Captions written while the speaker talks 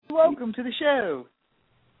Welcome to the show.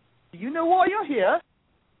 Do you know why you're here?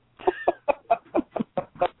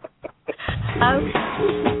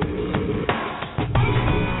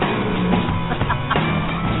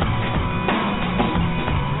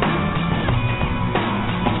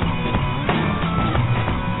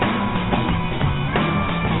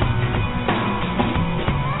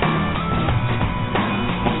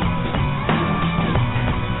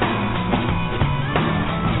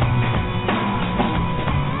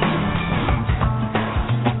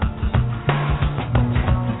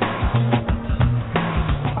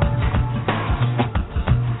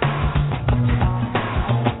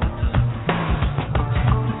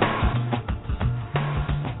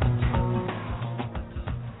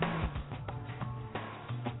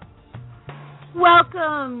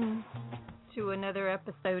 Welcome to another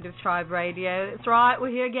episode of Tribe Radio. That's right, we're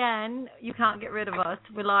here again. You can't get rid of us.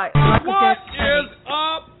 We're like what is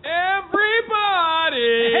up,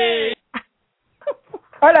 everybody? Hey.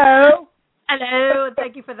 Hello. Hello,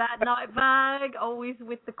 thank you for that, Nightbag. Always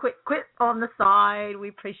with the quick quip on the side. We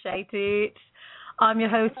appreciate it. I'm your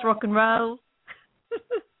host, Rock and Roll.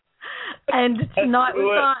 And tonight we've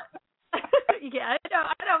got... Yeah,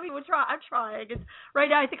 I know people try. I'm trying. Right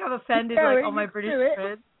now, I think I've offended all my British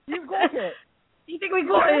friends. You've got it. You think we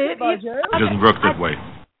got it? It doesn't work that way.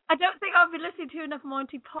 I don't think I've been listening to enough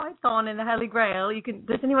Monty Python and the Holy Grail.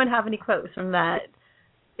 Does anyone have any quotes from that?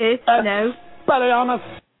 No. Very honest.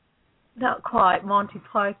 Not quite Monty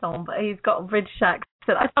Python, but he's got a British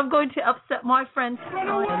accent. I'm going to upset my friends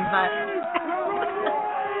tonight.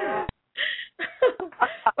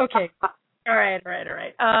 Okay. All right.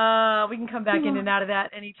 We can come back in and out of that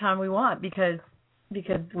anytime we want because we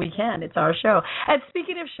can. It's our show. And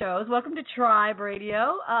speaking of shows, welcome to Tribe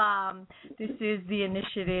Radio. This is the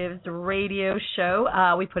Initiative's radio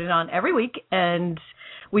show. We put it on every week, and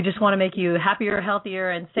we just want to make you happier, healthier,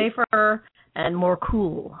 and safer and more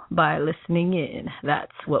cool by listening in.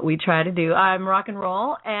 That's what we try to do. I'm Rock and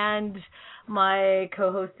Roll, and my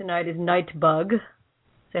co-host tonight is Nightbug.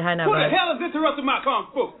 Say hi, Nightbug. Who the hell is interrupting my kung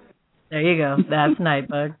fu? There you go. That's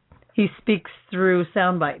Nightbug. He speaks through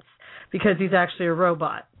sound bites because he's actually a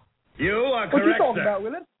robot. You are correct, what you talking sir. about,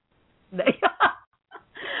 Willis?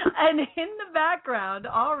 And in the background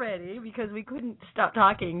already, because we couldn't stop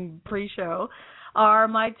talking pre-show, are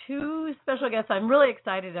my two special guests. I'm really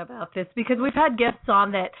excited about this because we've had guests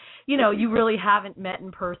on that, you really haven't met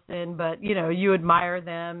in person, but, you admire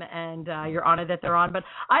them and you're honored that they're on. But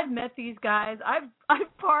I've met these guys. I've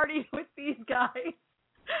partied with these guys.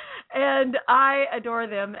 And I adore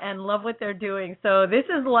them and love what they're doing. So this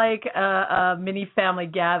is like a mini family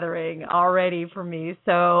gathering already for me.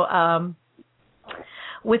 So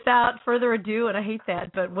without further ado, and I hate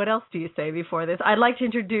that, but what else do you say before this? I'd like to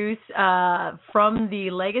introduce from the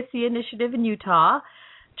Legacy Initiative in Utah,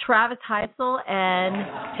 Travis Hysell and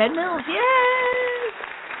Ted Mills. Yay!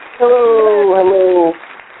 Hello.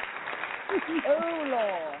 Oh,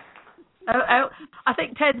 Lord. I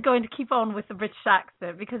think Ted's going to keep on with the British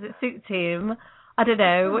accent because it suits him. I don't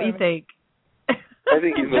know. What do you think? I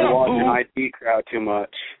think you've been watching IT Crowd too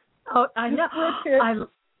much. Oh, I know.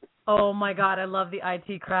 Oh, my God. I love the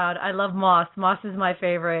IT Crowd. I love Moss. Moss is my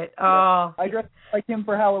favorite. Oh. I dressed like him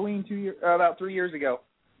for Halloween about 3 years ago.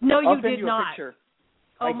 No, I'll you send did you not. A picture.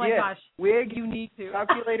 Oh, my gosh. Wig. You need to.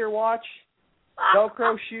 Calculator watch.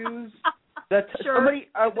 Velcro shoes.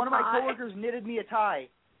 One of my coworkers knitted me a tie.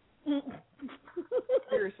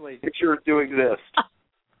 Seriously. Pictures do exist.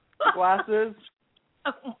 Glasses.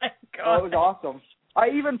 Oh my God. Oh, it was awesome. I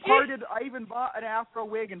even bought an afro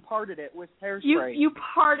wig and parted it with hairspray. You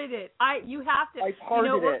parted it. You have to. I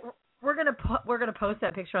parted it. We're gonna post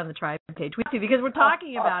that picture on the Tribe page because we're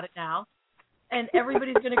talking about it now, and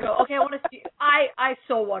everybody's gonna go. Okay, I want to see. I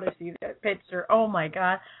so want to see that picture. Oh my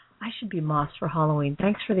God, I should be Moss for Halloween.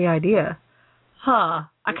 Thanks for the idea. Huh?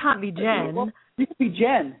 I can't be Jen. Well, you could be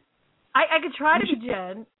Jen. I could try to be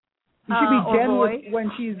Jen. You should be Jen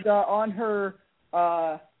when she's on her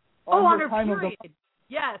on her time period. Of the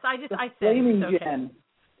yes, I said flaming it's okay. Jen.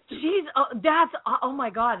 She's oh my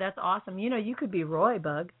God, that's awesome. You could be Roy,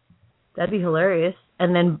 Bug. That'd be hilarious.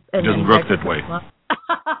 And then it doesn't work that way.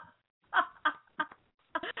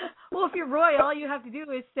 Well, if you're Roy, all you have to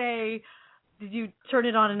do is say, "Did you turn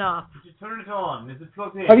it on and off?" Did you turn it on? Is it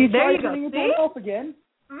plugged in? Have you tried turning it off again?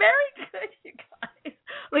 Very good, you guys.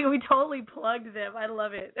 Like, we totally plugged them. I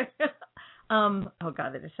love it. Oh,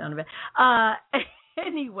 God, that just sounded bad.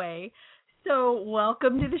 Anyway, so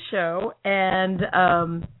welcome to the show. And,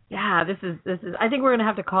 this is. I think we're going to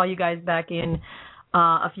have to call you guys back in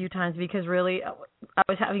a few times because, really, I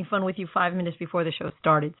was having fun with you 5 minutes before the show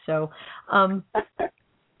started. So,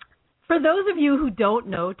 For those of you who don't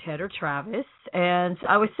know Ted or Travis, and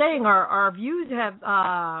I was saying our views have,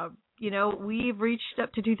 we've reached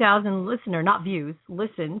up to 2,000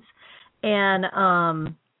 listens. And I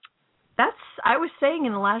was saying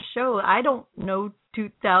in the last show, I don't know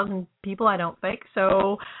 2,000 people, I don't think.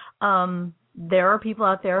 So there are people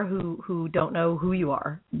out there who don't know who you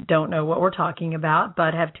are, don't know what we're talking about,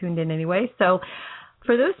 but have tuned in anyway. So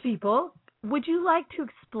for those people, would you like to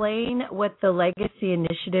explain what the Legacy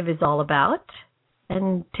Initiative is all about?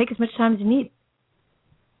 And take as much time as you need.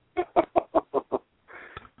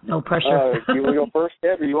 No pressure. Do you want to go first,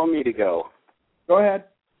 Ted, or you want me to go? Go ahead.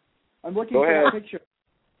 I'm looking for that picture.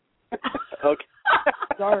 Okay.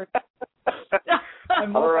 Sorry.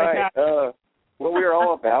 All right. What we are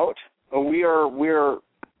all about, we're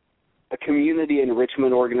a community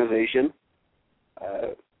enrichment organization.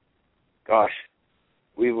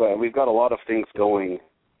 We've got a lot of things going,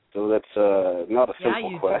 so that's not a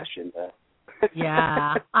simple question.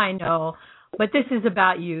 Yeah, I know, but this is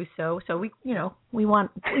about you, so we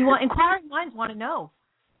want inquiring minds want to know.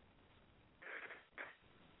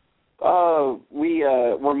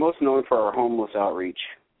 We're most known for our homeless outreach.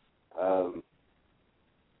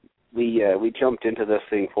 We jumped into this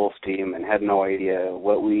thing full steam and had no idea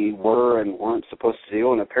what we were and weren't supposed to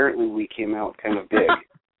do, and apparently we came out kind of big.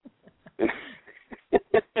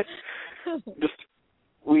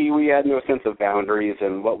 We had no sense of boundaries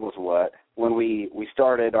and what was what. When we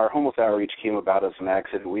started, our homeless outreach came about as an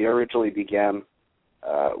accident. We originally began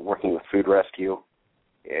working with food rescue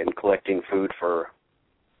and collecting food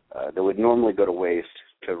that would normally go to waste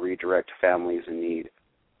to redirect to families in need.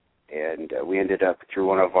 And we ended up, through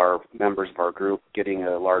one of our members of our group, getting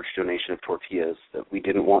a large donation of tortillas that we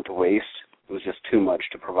didn't want to waste. It was just too much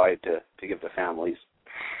to provide to give to families.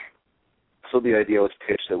 So the idea was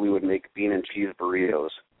pitched that we would make bean and cheese burritos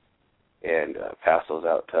and pass those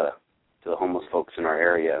out to the homeless folks in our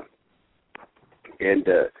area. And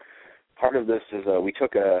part of this is we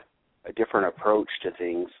took a different approach to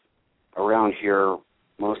things. Around here,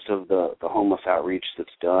 most of the homeless outreach that's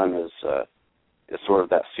done is sort of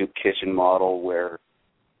that soup kitchen model where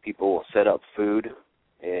people will set up food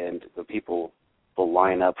and the people will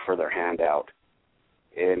line up for their handout.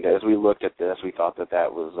 And as we looked at this, we thought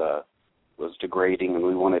that was degrading, and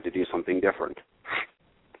we wanted to do something different.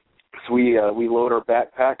 So we load our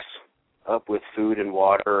backpacks up with food and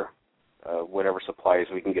water, whatever supplies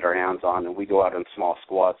we can get our hands on, and we go out in small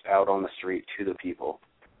squads out on the street to the people,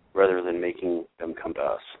 rather than making them come to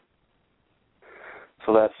us.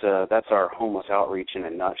 So that's our homeless outreach in a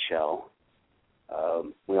nutshell.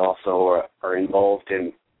 We also are involved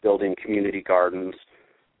in building community gardens.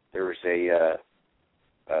 There's a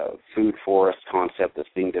food forest concept that's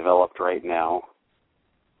being developed right now.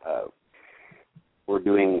 We're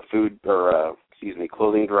doing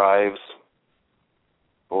clothing drives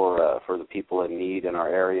for the people in need in our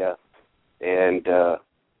area, and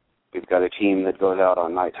we've got a team that goes out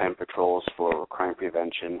on nighttime patrols for crime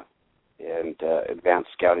prevention and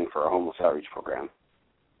advanced scouting for our homeless outreach program.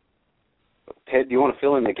 Ted, do you want to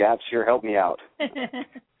fill in the gaps here? Help me out.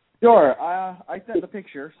 Sure. I sent the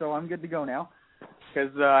picture, so I'm good to go now,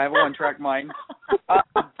 because I have a one-track mind.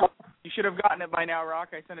 You should have gotten it by now, Rock.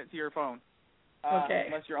 I sent it to your phone. Okay.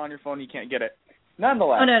 Unless you're on your phone, you can't get it.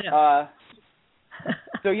 Nonetheless. Oh,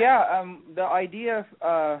 no. The idea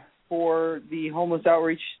for the homeless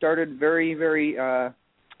outreach started very, very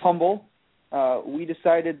humble. We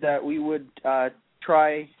decided that we would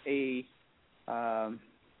try a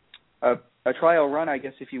trial run, I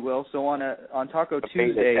guess, if you will. So on Taco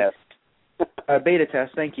Tuesday, beta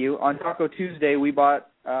test. Thank you. On Taco Tuesday, we bought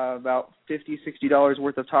about $50-$60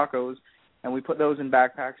 worth of tacos, and we put those in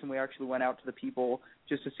backpacks, and we actually went out to the people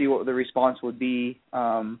just to see what the response would be.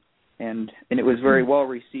 And it was very well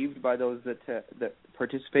received by those that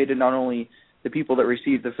participated, not only the people that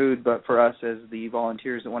received the food, but for us as the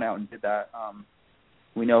volunteers that went out and did that.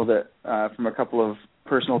 We know that from a couple of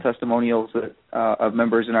personal testimonials of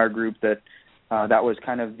members in our group that was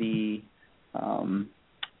kind of the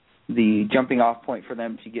jumping off point for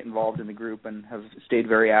them to get involved in the group and have stayed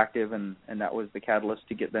very active, and that was the catalyst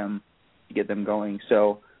to get them going.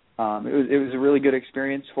 So it was a really good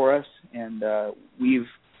experience for us, and we've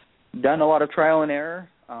done a lot of trial and error.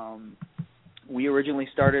 We originally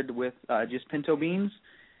started with just pinto beans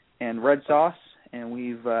and red sauce, and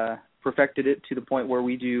we've perfected it to the point where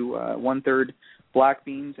we do 1/3 black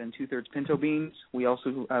beans and 2/3 pinto beans. We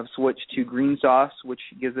also have switched to green sauce, which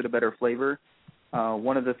gives it a better flavor.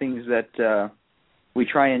 One of the things that we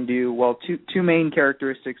try and do, well, two main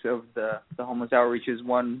characteristics of the homeless outreach is,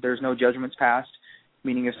 one, there's no judgments passed,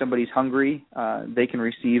 meaning if somebody's hungry, they can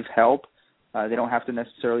receive help. They don't have to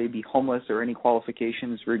necessarily be homeless or any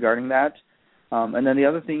qualifications regarding that. And then the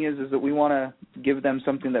other thing is that we want to give them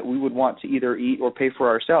something that we would want to either eat or pay for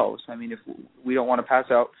ourselves. I mean, if we don't want to pass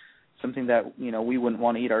out something that, we wouldn't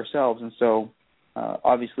want to eat ourselves. And so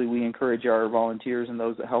obviously we encourage our volunteers and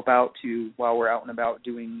those that help out to, while we're out and about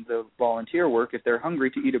doing the volunteer work, if they're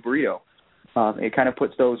hungry, to eat a burrito. It kind of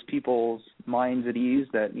puts those people's minds at ease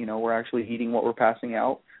that, we're actually eating what we're passing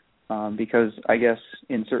out. Because I guess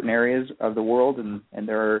in certain areas of the world and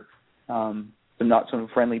there are some not so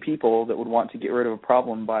friendly people that would want to get rid of a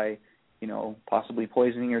problem by, possibly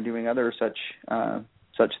poisoning or doing other such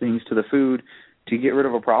things to the food to get rid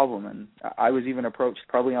of a problem. And I was even approached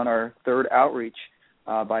probably on our third outreach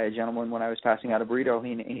by a gentleman when I was passing out a burrito.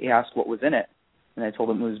 He asked what was in it, and I told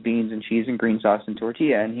him it was beans and cheese and green sauce and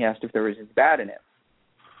tortilla, and he asked if there was anything bad in it.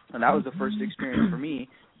 And that was the first experience for me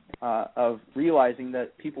of realizing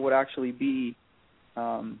that people would actually be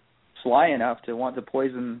sly enough to want to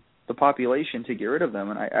poison the population to get rid of them.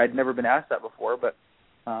 And I'd never been asked that before, but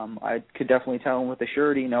I could definitely tell them with a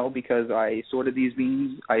surety no, because I sorted these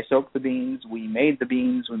beans, I soaked the beans, we made the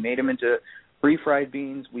beans, we made them into pre-fried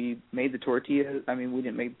beans, we made the tortillas. I mean, we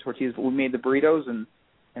didn't make the tortillas, but we made the burritos,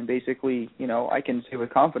 and basically, I can say with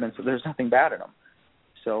confidence that there's nothing bad in them.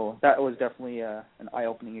 So that was definitely an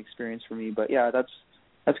eye-opening experience for me. But yeah,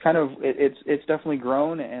 that's kind of it's definitely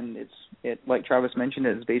grown, and it like Travis mentioned,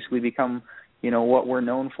 it has basically become what we're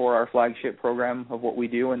known for, our flagship program of what we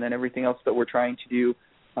do, and then everything else that we're trying to do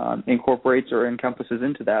incorporates or encompasses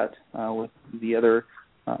into that with the other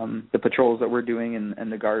the patrols that we're doing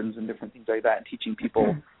and the gardens and different things like that, and teaching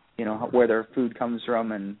people where their food comes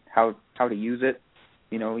from and how to use it.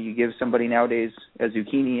 You give somebody nowadays a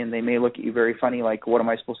zucchini and they may look at you very funny, like, what am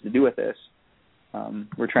I supposed to do with this?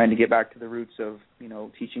 We're trying to get back to the roots of,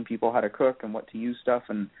 teaching people how to cook and what to use stuff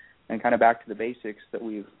and kind of back to the basics that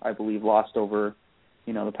we've, I believe, lost over,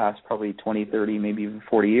 the past probably 20, 30, maybe even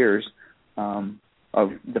 40 years of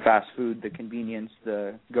the fast food, the convenience,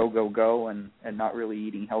 the go, and not really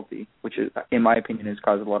eating healthy, which is, in my opinion, has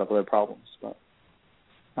caused a lot of other problems. But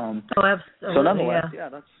absolutely. So nonetheless,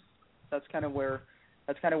 that's kind of where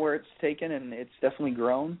it's taken, and it's definitely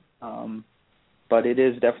grown. But it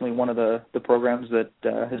is definitely one of the programs that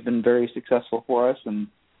has been very successful for us, and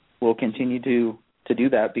we'll continue to do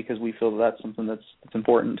that because we feel that's something that's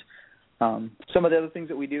important. Some of the other things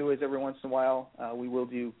that we do is every once in a while we will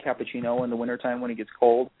do cappuccino in the wintertime when it gets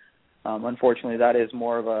cold. Unfortunately, that is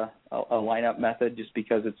more of a lineup method just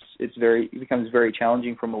because it becomes very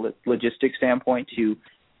challenging from a logistics standpoint to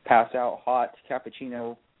pass out hot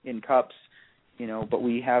cappuccino in cups. But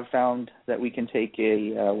we have found that we can take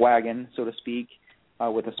a wagon, so to speak,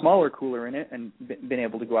 with a smaller cooler in it and been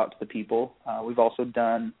able to go out to the people. We've also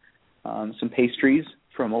done some pastries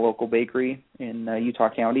from a local bakery in Utah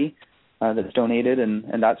County that's donated,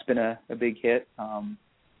 and that's been a big hit.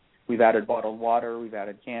 We've added bottled water, we've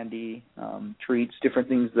added candy, treats, different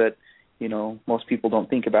things that, most people don't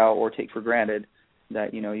think about or take for granted.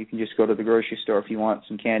 That, you can just go to the grocery store if you want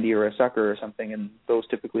some candy or a sucker or something, and those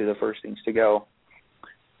typically are the first things to go.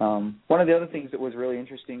 One of the other things that was really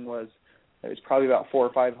interesting was it was probably about 4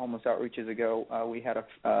 or 5 homeless outreaches ago. We had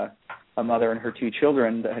a mother and her 2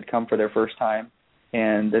 children that had come for their first time,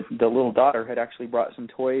 and the little daughter had actually brought some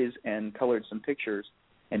toys and colored some pictures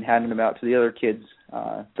and handed them out to the other kids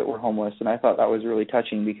that were homeless. And I thought that was really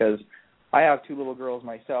touching because I have 2 little girls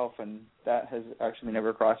myself, and that has actually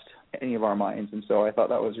never crossed any of our minds. And so I thought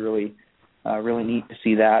that was really neat to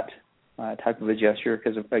see that type of a gesture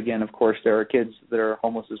because, again, of course, there are kids that are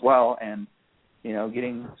homeless as well, and,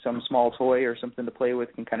 getting some small toy or something to play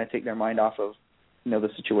with can kind of take their mind off of, the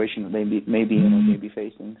situation that they may be in or may be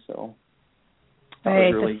facing. So that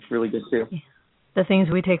was really, really good, too. The things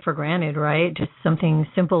we take for granted, right? Just something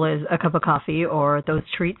simple as a cup of coffee or those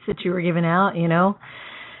treats that you were giving out,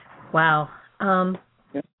 Wow.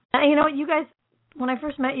 You guys, when I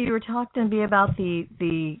first met you, you were talking to me about the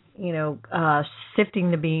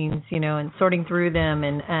sifting the beans, and sorting through them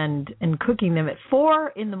and cooking them at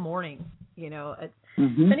 4 a.m.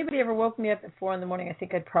 If anybody ever woke me up at 4 a.m, I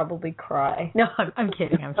think I'd probably cry. No, I'm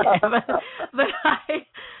kidding.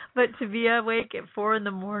 But to be awake at 4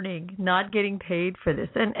 a.m, not getting paid for this,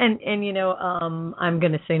 and I'm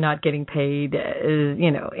going to say not getting paid,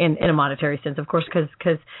 in a monetary sense, of course,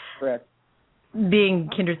 because being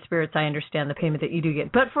kindred spirits, I understand the payment that you do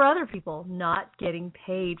get. But for other people, not getting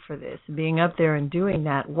paid for this, being up there and doing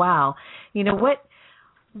that, wow.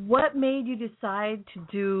 What made you decide to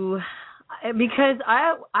do? Because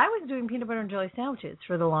I was doing peanut butter and jelly sandwiches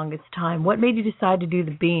for the longest time. What made you decide to do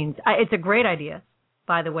the beans? It's a great idea,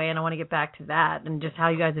 by the way, and I want to get back to that and just how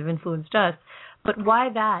you guys have influenced us. But why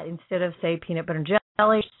that instead of, say, peanut butter and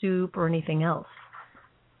jelly, soup, or anything else?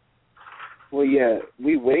 Well, yeah,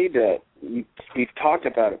 we've talked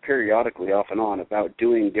about it periodically off and on about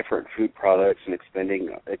doing different food products and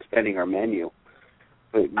expanding our menu.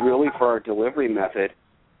 But really for our delivery method,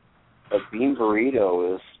 a bean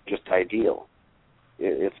burrito is just ideal.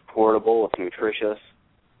 It's portable, it's nutritious,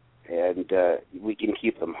 and we can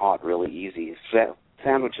keep them hot really easy.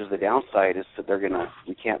 Sandwiches, the downside is that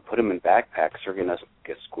we can't put them in backpacks. They're going to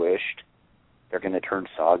get squished. They're going to turn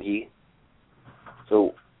soggy.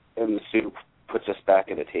 So, and the soup puts us back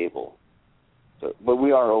at a table. So, but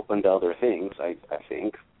we are open to other things, I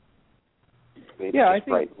think. Maybe yeah, I think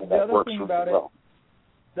right, the that other works thing really about well.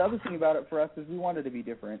 The other thing about it for us is we wanted to be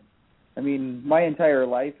different. I mean, my entire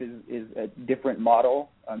life is a different model.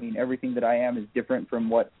 I mean, everything that I am is different from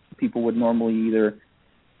what people would normally either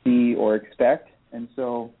see or expect. And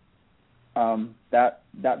so that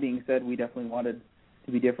being said, we definitely wanted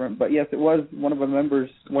to be different. But yes, it was one of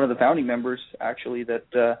the founding members actually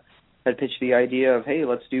that had pitched the idea of, hey,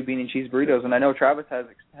 let's do bean and cheese burritos. And I know Travis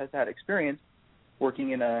has had experience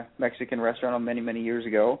working in a Mexican restaurant many, many years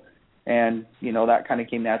ago. And, that kind of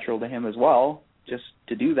came natural to him as well, just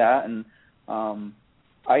to do that. And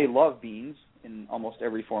I love beans in almost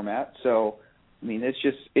every format. So, I mean, it's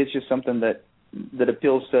just something that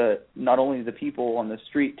appeals to not only the people on the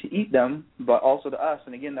street to eat them, but also to us.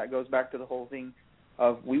 And, again, that goes back to the whole thing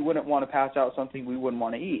of we wouldn't want to pass out something we wouldn't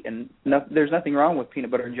want to eat. And there's nothing wrong with peanut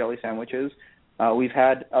butter and jelly sandwiches. We've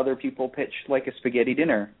had other people pitch like a spaghetti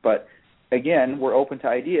dinner, but again, we're open to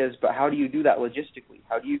ideas, but how do you do that logistically?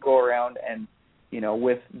 How do you go around and,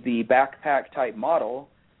 with the backpack type model,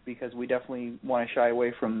 because we definitely want to shy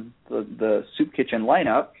away from the soup kitchen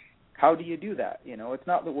lineup, how do you do that? It's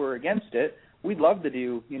not that we're against it. We'd love to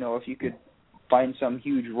do, if you could find some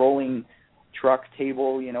huge rolling truck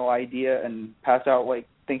table, idea and pass out like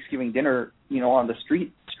Thanksgiving dinner, on the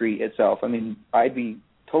street itself. I mean, I'd be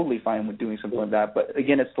totally fine with doing something like that. But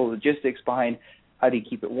again, it's the logistics behind how do you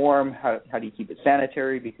keep it warm? How do you keep it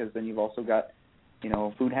sanitary? Because then you've also got,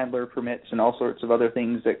 food handler permits and all sorts of other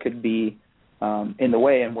things that could be in the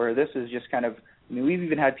way. And where this is just kind of, we've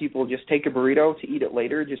even had people just take a burrito to eat it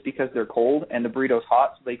later just because they're cold and the burrito's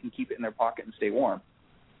hot so they can keep it in their pocket and stay warm.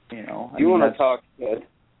 Do you want to talk,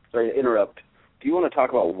 sorry to interrupt, do you want to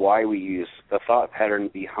talk about why we use the thought pattern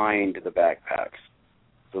behind the backpacks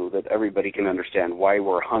so that everybody can understand why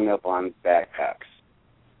we're hung up on backpacks?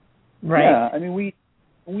 Right. Yeah, I mean,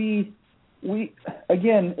 we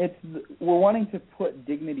again, we're wanting to put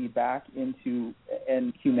dignity back into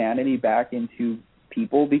and humanity back into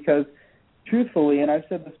people because, truthfully, and I've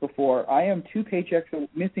said this before, I am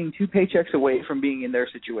missing two paychecks away from being in their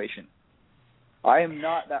situation. I am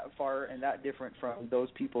not that far and that different from those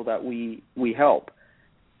people that we help.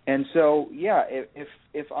 And so, yeah,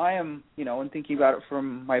 if I am, and thinking about it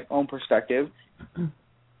from my own perspective,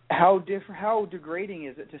 how degrading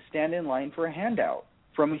is it to stand in line for a handout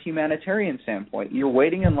from a humanitarian standpoint? You're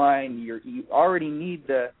waiting in line, you already need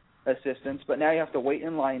the assistance, but now you have to wait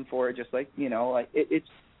in line for it, just like,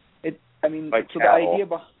 I mean, like so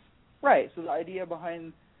the idea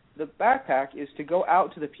behind the backpack is to go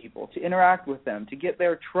out to the people, to interact with them, to get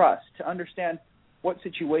their trust, to understand what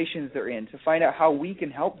situations they're in, to find out how we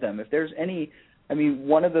can help them. If there's any,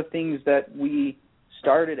 one of the things that we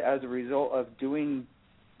started as a result of doing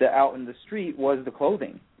the out in the street was the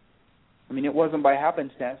clothing. It wasn't by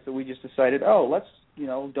happenstance that we just decided, let's,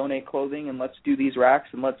 donate clothing and let's do these racks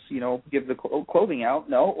and let's, give the clothing out.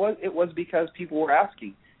 No, it was because people were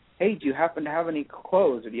asking, hey, do you happen to have any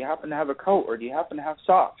clothes, or do you happen to have a coat, or do you happen to have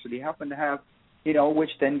socks, or do you happen to have,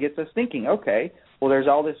 which then gets us thinking, okay, well, there's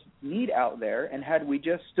all this need out there, and had we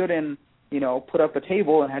just stood in, put up a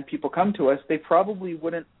table and had people come to us, they probably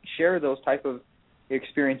wouldn't share those type of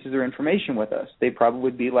experiences or information with us. They probably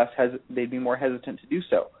would be they'd be more hesitant to do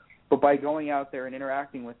so. But by going out there and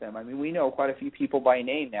interacting with them, we know quite a few people by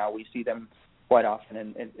name now. We see them quite often,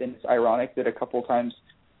 and it's ironic that a couple of times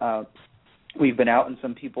we've been out and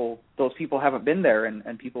those people haven't been there,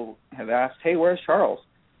 and people have asked, hey, where's Charles?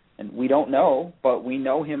 And we don't know, but we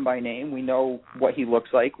know him by name. We know what he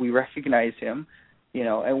looks like. We recognize him,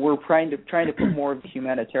 and we're trying to put more of the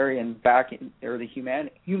humanitarian back in, or the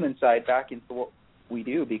human side back into what we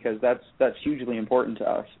do, because that's hugely important to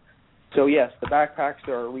us. So yes, the backpacks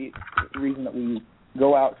are a reason that we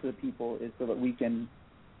go out to the people, is so that we can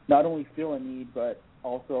not only feel a need, but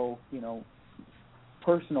also,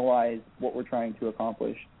 personalize what we're trying to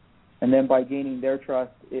accomplish. And then by gaining their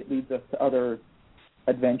trust, it leads us to other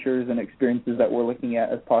adventures and experiences that we're looking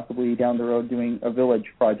at as possibly down the road doing a village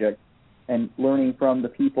project and learning from the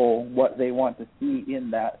people what they want to see in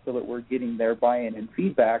that, so that we're getting their buy-in and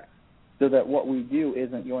feedback, so that what we do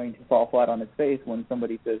isn't going to fall flat on its face when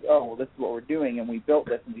somebody says, oh, well, this is what we're doing, and we built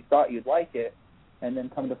this, and we thought you'd like it, and then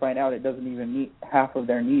come to find out it doesn't even meet half of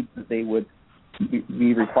their needs that they would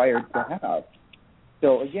be required to have.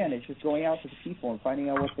 So, again, it's just going out to the people and finding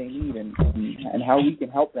out what they need and how we can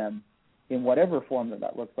help them in whatever form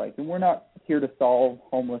that looks like. And we're not here to solve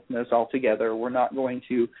homelessness altogether. We're not going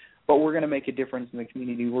to, but we're going to make a difference in the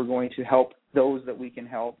community. We're going to help those that we can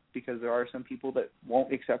help, because there are some people that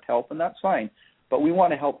won't accept help, and that's fine. But we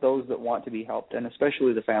want to help those that want to be helped, and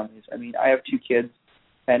especially the families. I mean, I have 2 kids,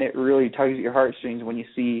 and it really tugs at your heartstrings when you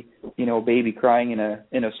see, a baby crying in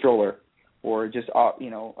a stroller, or just,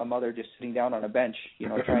 a mother just sitting down on a bench,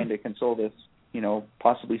 trying to console this,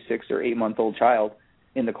 possibly 6 or 8 month old child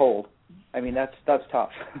in the cold. I mean, that's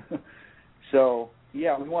tough. So,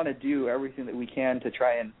 yeah, we want to do everything that we can to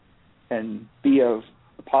try and be of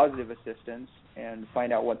positive assistance and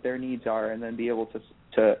find out what their needs are, and then be able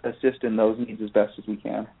to assist in those needs as best as we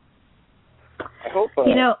can. I hope. Go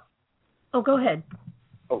ahead.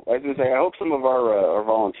 I was going to say, I hope some of our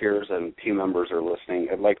volunteers and team members are listening.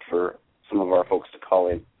 I'd like for some of our folks to call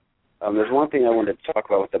in. There's one thing I wanted to talk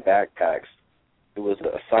about with the backpacks. It was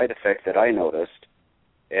a side effect that I noticed,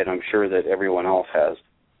 and I'm sure that everyone else has.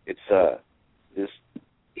 It's this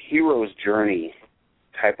hero's journey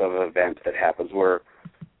type of event that happens, where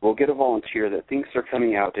we'll get a volunteer that thinks they're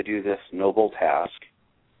coming out to do this noble task,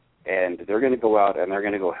 and they're going to go out and they're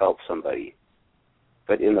going to go help somebody.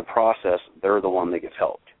 But in the process, they're the one that gets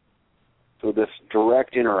helped. So this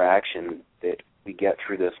direct interaction that we get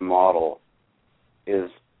through this model is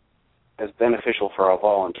as beneficial for our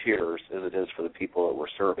volunteers as it is for the people that we're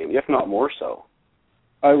serving, if not more so.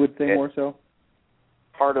 I would say more so.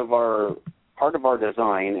 Part of our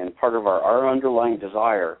design and part of our underlying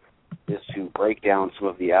desire is to break down some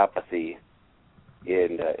of the apathy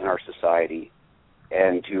in our society,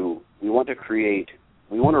 and we want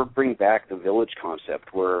to bring back the village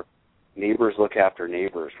concept, where neighbors look after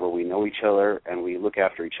neighbors, where we know each other and we look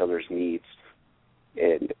after each other's needs.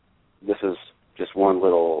 And this is just one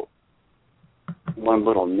little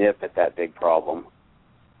nip at that big problem.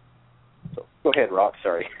 So go ahead, Rock.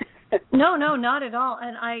 Sorry. No, not at all.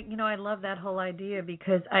 And I love that whole idea,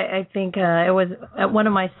 because I think it was at one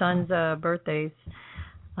of my son's birthdays.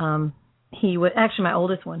 He was actually my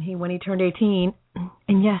oldest one. When he turned 18,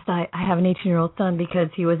 and yes, I have an 18-year-old son because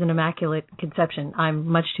he was an immaculate conception. I'm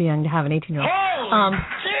much too young to have an 18-year-old.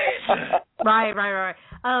 Right.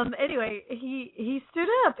 Anyway, he stood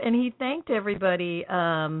up and he thanked everybody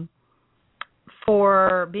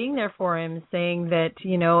for being there for him, saying that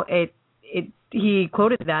he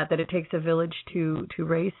quoted that it takes a village to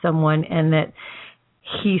raise someone, and that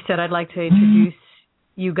he said, I'd like to introduce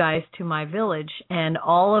you guys to my village. And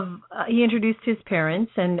he introduced his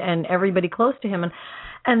parents and everybody close to him.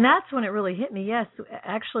 And that's when it really hit me. Yes,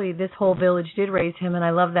 actually, this whole village did raise him, and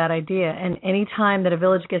I love that idea. And any time that a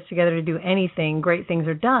village gets together to do anything, great things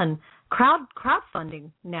are done.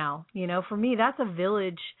 Crowdfunding now, for me, that's a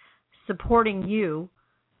village supporting you,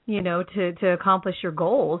 to accomplish your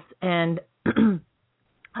goals. And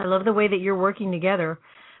I love the way that you're working together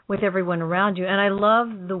with everyone around you. And I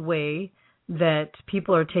love the way that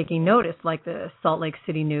people are taking notice, like the Salt Lake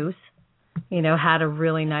City News, had a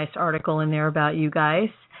really nice article in there about you guys.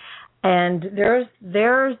 And there's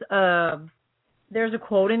a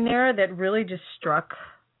quote in there that really just struck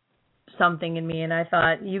something in me. And I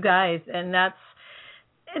thought, you guys, and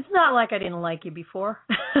it's not like I didn't like you before.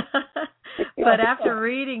 But after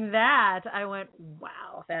reading that, I went,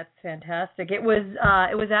 wow, that's fantastic. It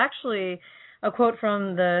was actually a quote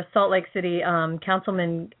from the Salt Lake City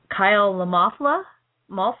Councilman Kyle Malfa.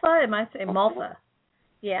 Am I saying Malfa?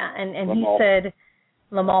 Yeah, and he said,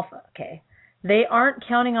 LaMalfa, okay. They aren't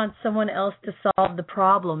counting on someone else to solve the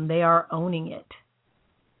problem. They are owning it.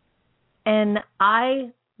 And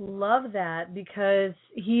I love that, because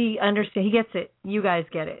he gets it. You guys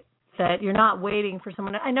get it. That you're not waiting for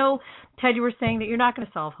someone. I know, Ted, you were saying that you're not going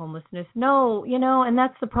to solve homelessness. No, and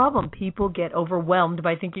that's the problem. People get overwhelmed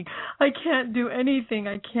by thinking, I can't do anything.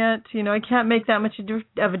 I can't make that much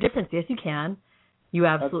of a difference. Yes, you can. You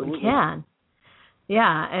absolutely can.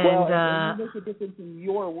 Yeah, and you make a difference in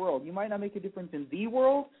your world. You might not make a difference in the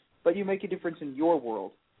world, but you make a difference in your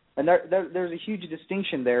world. And there's a huge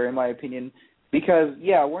distinction there, in my opinion, because,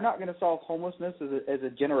 we're not going to solve homelessness as a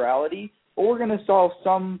generality, but we're going to solve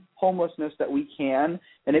some homelessness that we can,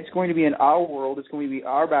 and it's going to be in our world. It's going to be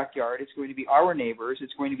our backyard. It's going to be our neighbors.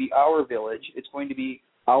 It's going to be our village. It's going to be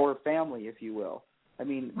our family, if you will. I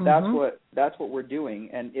mean, that's what we're doing.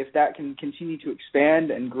 And if that can continue to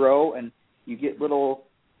expand and grow and You get little,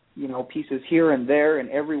 pieces here and there and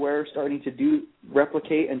everywhere starting to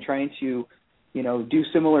replicate and trying to, do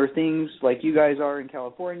similar things like you guys are in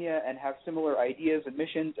California and have similar ideas and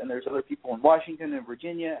missions. And there's other people in Washington and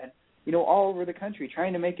Virginia and, all over the country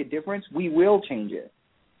trying to make a difference. We will change it,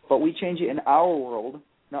 but we change it in our world,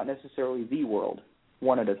 not necessarily the world,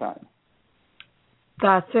 one at a time.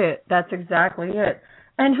 That's it. That's exactly it.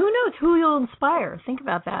 And who knows who you'll inspire? Think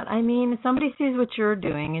about that. I mean, if somebody sees what you're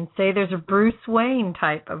doing and say there's a Bruce Wayne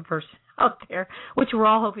type of person out there, which we're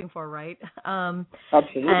all hoping for, right?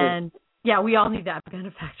 Absolutely. And, yeah, we all need that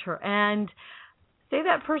benefactor. And say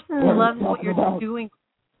that person loves what you're doing.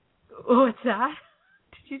 Oh, what's that?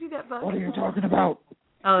 Did you do that, Bug? What are you talking about?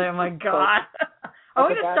 Oh my God. I'm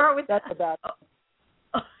going to start with that's about.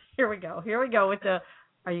 Oh, here we go with the.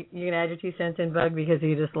 Are you going to add your 2 cents in, Bug, because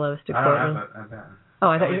he just loves to I quote don't him? know. Oh,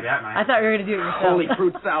 I thought you were going to do it yourself. Holy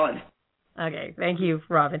fruit salad. Okay, thank you,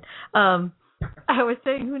 Robin. I was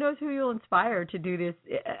saying, who knows who you'll inspire to do this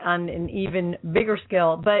on an even bigger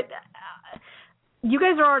scale? But you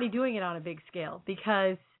guys are already doing it on a big scale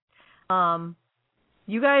because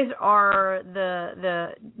you guys are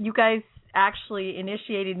you guys actually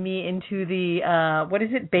initiated me into the what is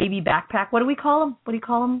it, baby backpack? What do we call them? What do you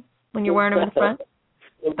call them when you're wearing them in the front?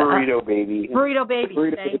 The burrito baby. Burrito baby.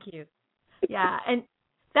 Thank you. Yeah, and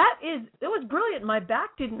it was brilliant. My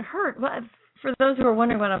back didn't hurt. For those who are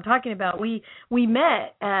wondering what I'm talking about, we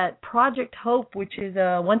met at Project Hope, which is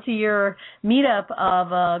a once-a-year meetup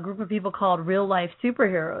of a group of people called Real Life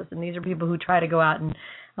Superheroes, and these are people who try to go out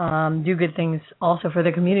and do good things also for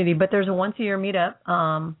the community. But there's a once-a-year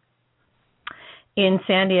meetup in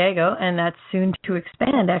San Diego, and that's soon to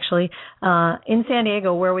expand, actually, in San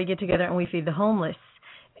Diego, where we get together and we feed the homeless.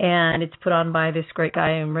 And it's put on by this great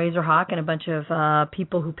guy in Razorhawk and a bunch of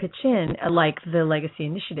people who pitch in, like the Legacy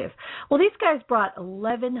Initiative. Well, these guys brought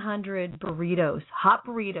 1,100 burritos, hot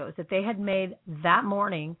burritos, that they had made that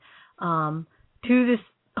morning to this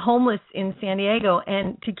homeless in San Diego.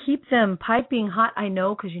 And to keep them piping hot, I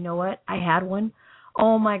know, because you know what? I had one.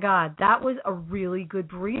 Oh, my God. That was a really good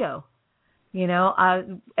burrito.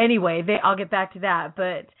 Anyway, I'll get back to that.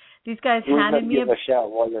 But these guys handed me a shout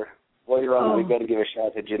while you're on. We got to give a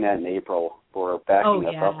shout to Jeanette and April for backing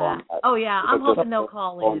us up on that. Oh yeah, I'm hoping they'll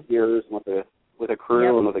call in. Volunteers with a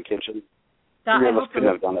crew and with a kitchen. I hope couldn't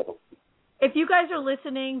have done it. If you guys are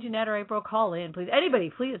listening, Jeanette or April, call in, please.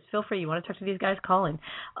 Anybody, please, feel free. You want to talk to these guys, call in.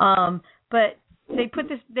 But they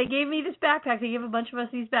gave me this backpack. They gave a bunch of us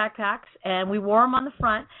these backpacks, and we wore them on the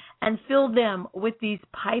front and filled them with these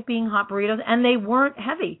piping hot burritos, and they weren't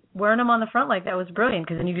heavy. Wearing them on the front like that was brilliant,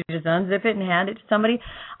 because then you could just unzip it and hand it to somebody.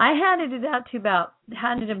 I handed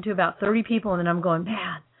them to about 30 people, and then I'm going,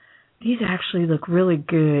 man, these actually look really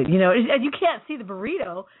good. And you can't see the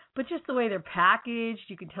burrito, but just the way they're packaged,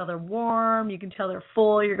 you can tell they're warm, you can tell they're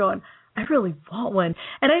full. You're going, I really want one.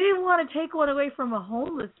 And I didn't want to take one away from a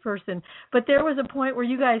homeless person, but there was a point where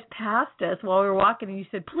you guys passed us while we were walking, and you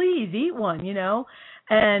said, please eat one,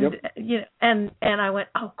 And yep. And I went,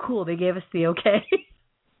 oh, cool, they gave us the okay.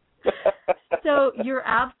 So you're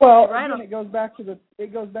absolutely right. Again, it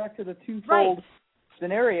goes back to the twofold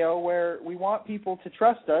scenario where we want people to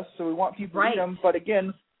trust us, so we want people to eat them. But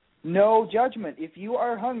again, no judgment. If you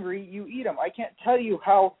are hungry, you eat them. I can't tell you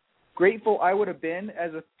how grateful I would have been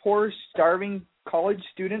as a poor, starving college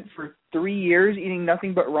student for 3 years eating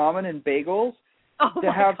nothing but ramen and bagels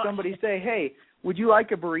to have somebody say, hey, would you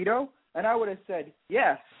like a burrito? And I would have said,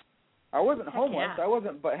 yes. I wasn't homeless. Yeah. I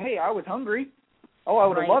wasn't, but hey, I was hungry. Oh, I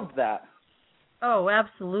would have loved that. Oh,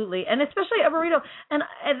 absolutely. And especially a burrito. And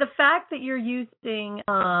the fact that you're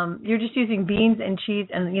just using beans and cheese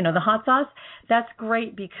and, the hot sauce, that's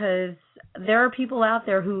great, because there are people out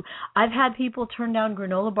there who, I've had people turn down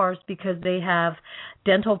granola bars because they have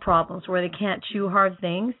dental problems where they can't chew hard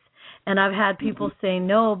things. And I've had people say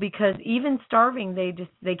no, because even starving,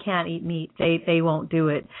 they can't eat meat. They won't do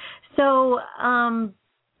it. So,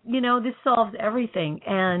 this solves everything,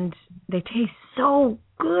 and they taste so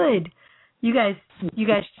good. You guys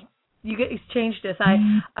changed us.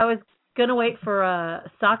 I was gonna wait for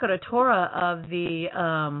Sakura Tora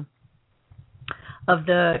of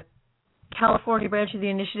the California branch of the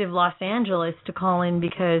Initiative Los Angeles to call in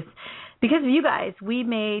because of you guys. We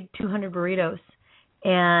made 200 burritos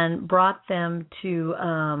and brought them to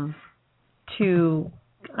I'm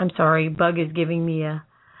sorry, Bug is giving me a.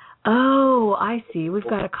 Oh, I see. We've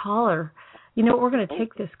got a caller. We're going to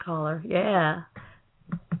take this caller. Yeah.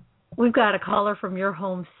 We've got a caller from your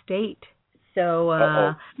home state.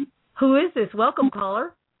 So who is this? Welcome,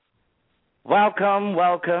 caller. Welcome.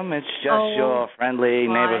 It's just your friendly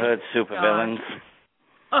neighborhood supervillains.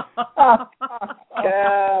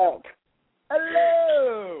 Yeah.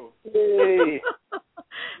 Yay.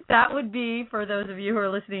 That would be, for those of you who are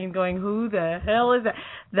listening and going, who the hell is that?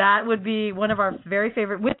 That would be one of our very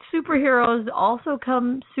favorite. With superheroes also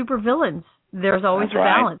come supervillains. There's always a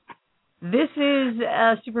balance. This is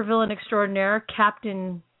a supervillain extraordinaire,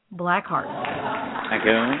 Captain Blackheart. Thank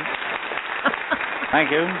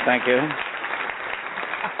you. Thank you.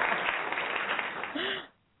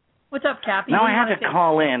 What's up, Cappy? Now, I had to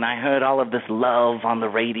call in. I heard all of this love on the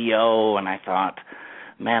radio, and I thought,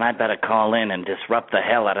 man, I better call in and disrupt the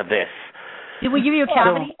hell out of this. Did we give you a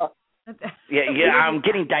cavity? Yeah, I'm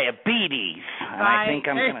getting diabetes, and I think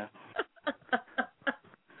I'm going to...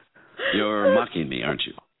 You're mocking me, aren't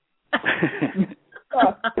you?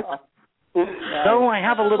 So I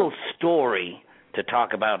have a little story to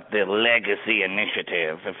talk about the Legacy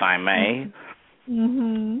Initiative, if I may.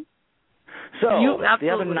 Mm-hmm. So, the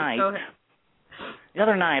other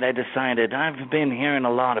night I decided I've been hearing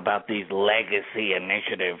a lot about these Legacy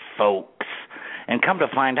Initiative folks, and come to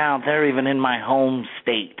find out they're even in my home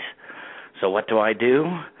state. So what do?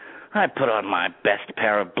 I put on my best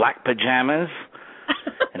pair of black pajamas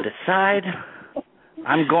and decide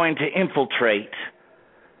I'm going to infiltrate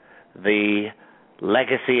the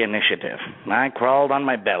Legacy Initiative. I crawled on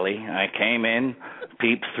my belly. I came in,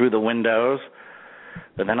 peeped through the windows,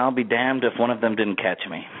 but then I'll be damned if one of them didn't catch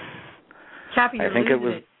me. Cappy, I think it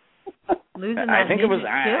was.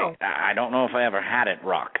 I don't know if I ever had it,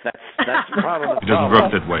 Rock. That's probably the It doesn't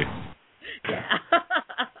work that way. Yeah.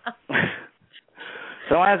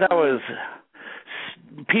 So as I was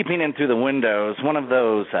peeping in through the windows, one of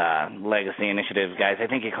those Legacy Initiative guys, I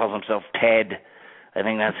think he calls himself Ted. I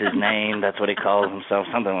think that's his name. That's what he calls himself,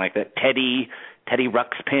 something like that. Teddy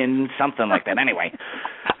Ruxpin, something like that. Anyway.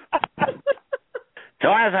 So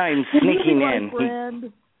as I'm sneaking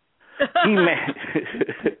in,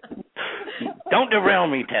 don't derail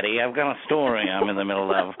me, Teddy. I've got a story I'm in the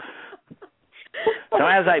middle of. So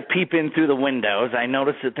as I peep in through the windows, I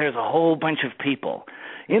notice that there's a whole bunch of people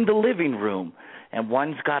in the living room, and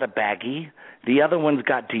one's got a baggie, the other one's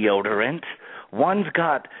got deodorant, one's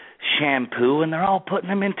got shampoo, and they're all putting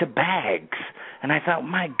them into bags. And I thought,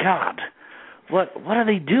 my God, what are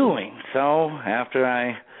they doing? So after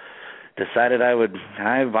I decided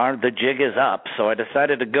the jig is up, so I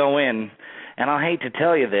decided to go in, and I'll hate to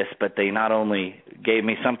tell you this, but they not only gave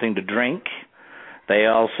me something to drink, they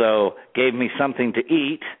also gave me something to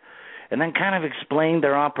eat, and then kind of explained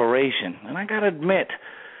their operation. And I got to admit,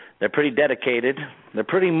 they're pretty dedicated, they're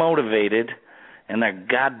pretty motivated, and they're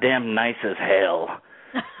goddamn nice as hell.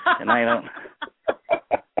 And I don't...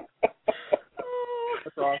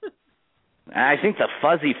 That's awesome. I think the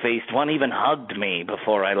fuzzy-faced one even hugged me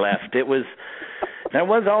before I left. There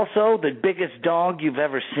was also the biggest dog you've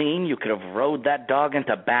ever seen. You could have rode that dog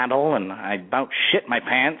into battle, and I about shit my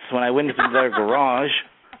pants when I went into their garage.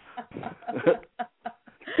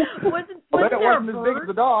 wasn't it wasn't as big as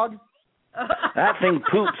the dog. That thing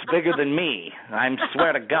poops bigger than me. I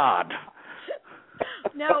swear to God.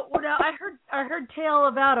 Now I heard tale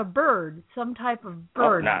about a bird, some type of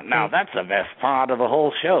bird. Oh, now that's the best part of the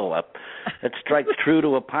whole show. It strikes true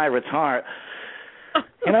to a pirate's heart.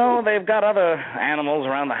 You know, they've got other animals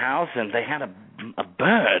around the house, and they had a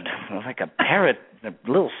bird, like a parrot, a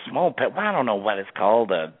little small parrot. Well, I don't know what it's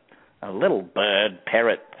called, a little bird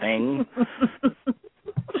parrot thing.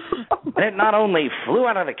 It not only flew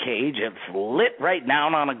out of the cage, it lit right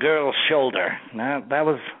down on a girl's shoulder. Now, that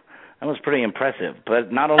was pretty impressive.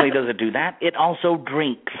 But not only does it do that, it also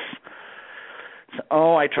drinks.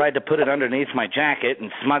 So, I tried to put it underneath my jacket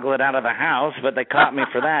and smuggle it out of the house, but they caught me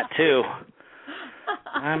for that, too.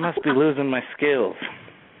 I must be losing my skills.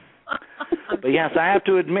 But yes, I have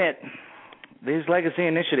to admit, these Legacy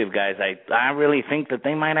Initiative guys, I really think that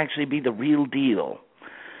they might actually be the real deal.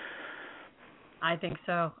 I think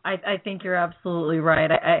so. I think you're absolutely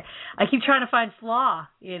right. I keep trying to find flaw,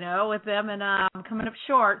 with them, and I'm coming up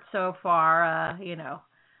short so far,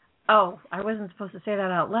 Oh, I wasn't supposed to say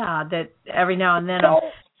that out loud, that every now and then I'm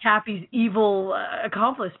Cappy's evil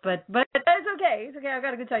accomplice, but it's okay. It's okay. I've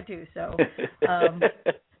got a good side, too, so...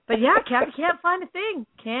 But yeah, Cappy can't find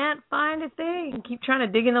a thing. Keep trying to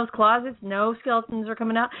dig in those closets. No skeletons are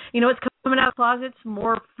coming out. You know what's coming out of closets?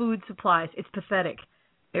 More food supplies. It's pathetic.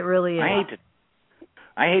 It really is.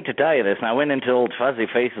 I hate to tell you this. I went into old Fuzzy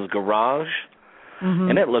Face's garage,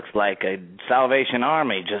 and it looks like a Salvation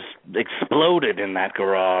Army just exploded in that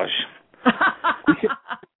garage.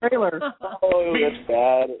 Trailer. Oh, that's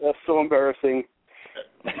bad. That's so embarrassing.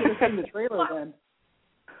 You should have said in the trailer then.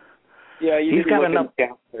 Yeah, you didn't look in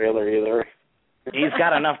the trailer either. He's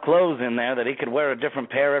got enough clothes in there that he could wear a different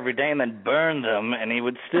pair every day and then burn them, and he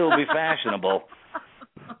would still be fashionable.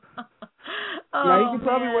 Yeah, he could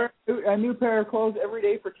probably wear a new pair of clothes every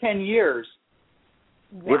day for 10 years.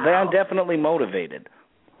 Wow. They're definitely motivated.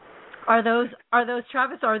 Are those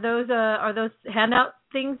Travis? Are those handout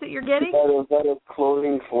things that you're getting? That is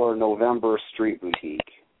clothing for November Street Boutique.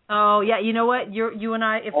 Oh yeah, you know what? You and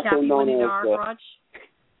I, if also Kathy went into our garage,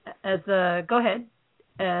 go ahead.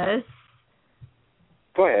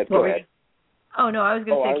 Go ahead. Oh no, I was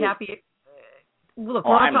going to say, Kathy. Look,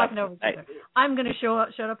 we're all talking over each other. I'm going to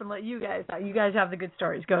shut up and let you guys. You guys have the good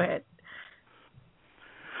stories. Go ahead.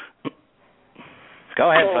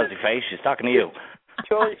 Go ahead, Fuzzy Face. She's talking to you.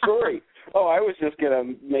 Sorry. Oh, I was just going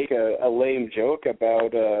to make a lame joke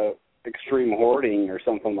about extreme hoarding or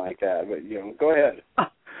something like that. But go ahead.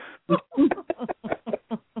 Well,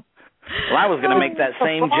 I was going to make that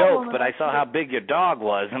same joke, but I saw how big your dog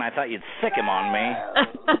was, and I thought you'd sick him on me.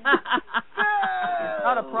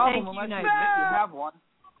 Not a problem unless you have one.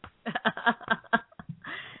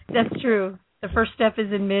 That's true. The first step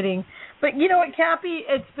is admitting. But you know what, Cappy?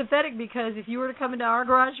 It's pathetic because if you were to come into our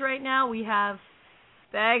garage right now, we have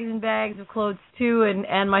bags and bags of clothes too,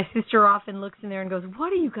 and my sister often looks in there and goes,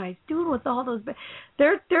 "What are you guys doing with all those bags?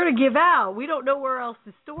 They're to give out. We don't know where else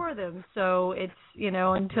to store them." So it's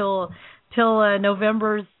until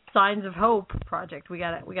November's Signs of Hope project, we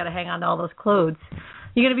gotta hang on to all those clothes.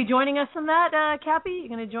 You gonna be joining us on that, Cappy? You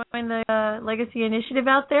gonna join the Legacy Initiative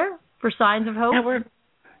out there for Signs of Hope?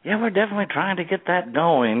 We're definitely trying to get that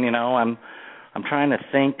going. I'm trying to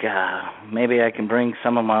think. Maybe I can bring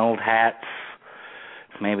some of my old hats.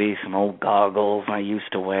 Maybe some old goggles I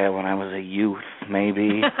used to wear when I was a youth,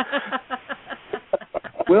 maybe.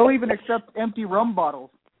 We'll even accept empty rum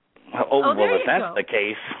bottles. Well, if that's the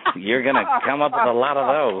case, you're going to come up with a lot of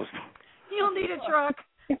those. You'll need a truck.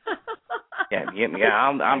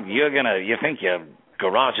 You think your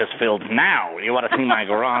garage is filled now. You want to see my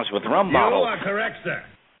garage with rum bottles. You are correct, sir.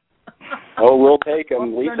 Oh, we'll take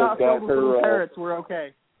them. Lisa's got her... Parrots, we're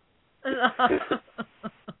okay.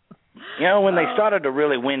 When they started to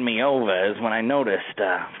really win me over is when I noticed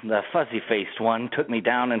the fuzzy-faced one took me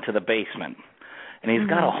down into the basement. And he's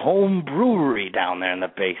got a home brewery down there in the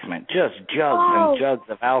basement, just jugs and jugs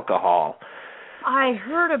of alcohol. I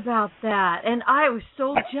heard about that, and I was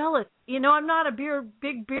so jealous. I'm not a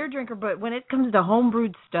big beer drinker, but when it comes to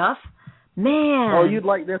homebrewed stuff, man. Oh, you'd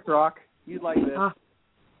like this, Rock. You'd like this.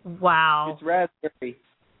 Wow. It's raspberry.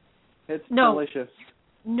 It's delicious.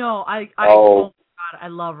 No, oh God, I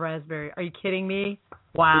love raspberry. Are you kidding me?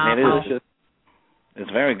 Wow. It is.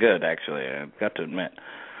 It's very good, actually. I've got to admit.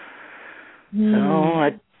 So I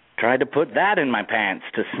tried to put that in my pants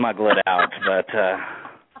to smuggle it out, but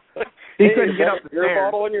you couldn't get up the stairs.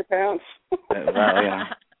 Beer bottle in your pants?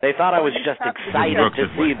 They thought I was just excited to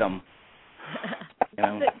see them.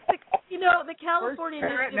 The California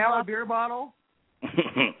Initiative. Now a beer bottle.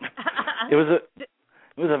 It was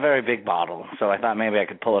a very big bottle, so I thought maybe I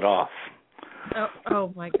could pull it off.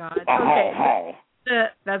 Oh my God. Okay.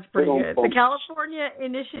 That's pretty good. The California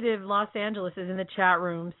Initiative Los Angeles is in the chat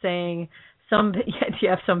room saying you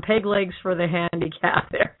have some peg legs for the handicap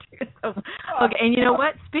there too. Okay, and you know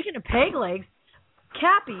what? Speaking of peg legs,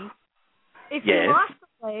 Cappy, if you lost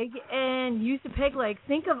a leg and used a peg leg,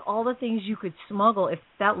 think of all the things you could smuggle if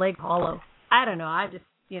that leg's hollow. I don't know. I just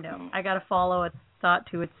I got to follow a thought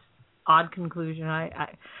to its odd conclusion.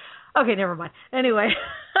 Okay, never mind. Anyway.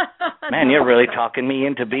 Man, you're really talking me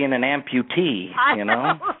into being an amputee, I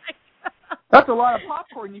know. That's a lot of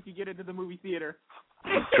popcorn you could get into the movie theater.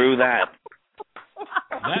 True that.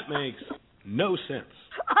 That makes no sense.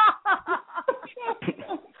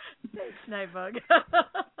 Thanks, Nightbug.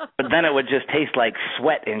 But then it would just taste like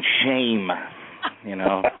sweat and shame, Is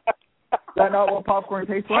that not what popcorn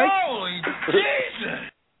tastes like? Holy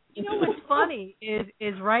Jesus! What's funny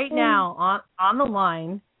is right now on the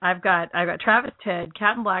line, I've got Travis Ted,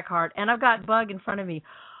 Captain Blackheart, and I've got Bug in front of me.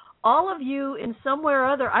 All of you, in some way or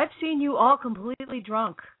other, I've seen you all completely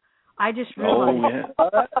drunk. I just realized. Oh,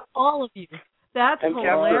 yeah. All of you. That's and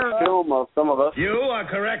hilarious. And film of some of us. You are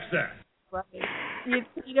correct, sir. Right. And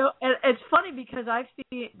it's funny because I've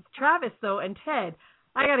seen Travis, though, and Ted.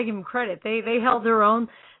 I got to give them credit. They held their own.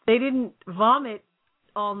 They didn't vomit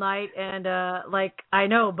all night, and I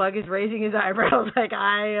know Bug is raising his eyebrows like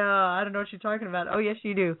I don't know what you're talking about. Oh yes,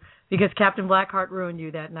 you do, because Captain Blackheart ruined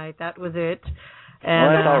you that night. That was it. And,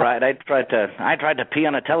 well, that's all right. I tried to pee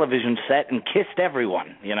on a television set and kissed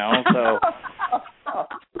everyone. So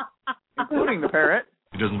including the parrot.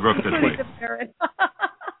 He doesn't work that way. The parrot.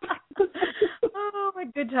 Oh my,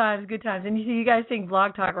 good times. And you guys think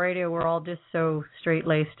Blog Talk Radio, we're all just so straight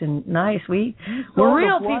laced and nice. We're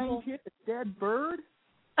real people. Kid, a dead bird.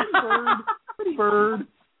 Pretty bird.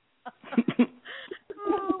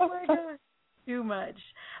 Oh my God, too much.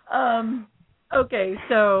 Okay,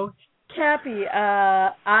 so Cappy,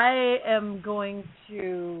 I am going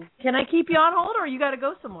to. Can I keep you on hold, or you got to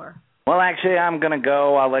go somewhere? Well, actually, I'm going to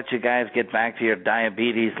go. I'll let you guys get back to your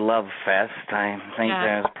diabetes love fest. I think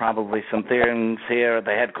there's probably some things here at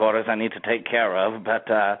the headquarters I need to take care of, but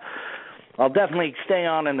I'll definitely stay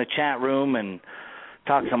on in the chat room and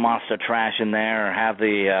talk some monster trash in there, or have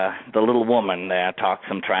the little woman there talk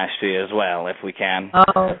some trash to you as well, if we can.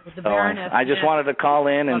 Oh, the Baroness. I just wanted to call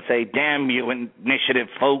in and say, damn you, initiative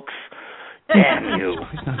folks. Damn you.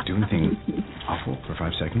 Please not do anything awful for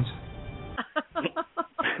 5 seconds.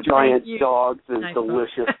 Giant dogs and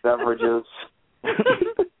delicious beverages.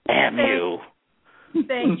 Damn you.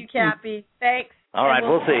 Thank you, Cappy. Thanks. All right,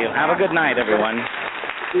 we'll see you. Have a good night, everyone.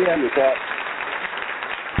 Yeah,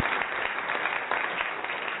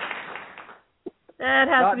 that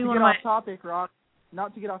has to be one of my...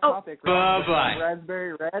 Not to get off topic, Rock.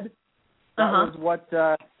 Raspberry Red. That was what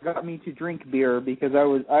got me to drink beer, because I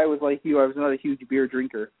was like you. I was not a huge beer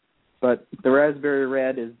drinker, but the Raspberry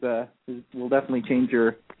Red will definitely change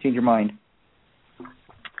your mind.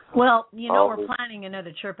 Well, we're planning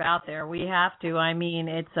another trip out there. We have to. I mean,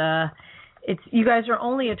 it's you guys are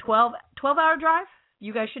only a 12-hour drive.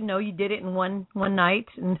 You guys should know you did it in one night.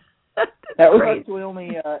 And that was actually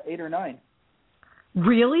only 8 or 9.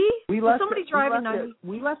 Really? We left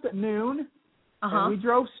at noon, and we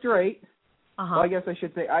drove straight. Well, I guess I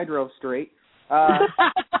should say I drove straight. We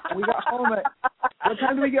got home at, what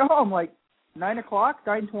time did we get home? Like 9 o'clock,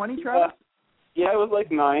 9:20, Travis? Yeah, it was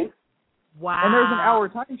like 9. Wow. And there's an hour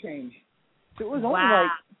time change. So it was only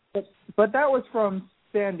but that was from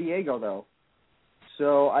San Diego, though.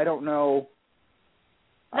 So I don't know.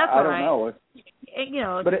 That's I don't know.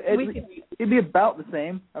 But it'd be about the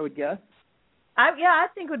same, I would guess. I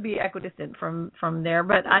think it would be equidistant from there.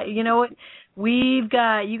 But you know what? We've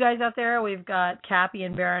got you guys out there. We've got Cappy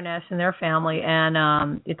and Baroness and their family,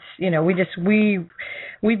 and it's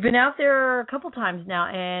we've been out there a couple times now,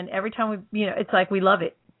 and every time it's like we love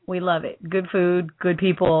it. We love it. Good food, good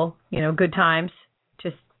people, good times,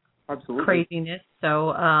 just absolutely craziness.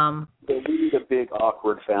 So we need a big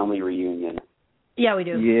awkward family reunion. Yeah, we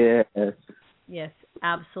do. Yes,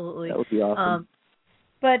 absolutely. That would be awesome.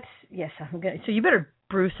 But yes, so you better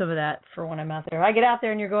brew some of that for when I'm out there. I get out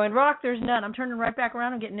there and you're going, Rock, there's none. I'm turning right back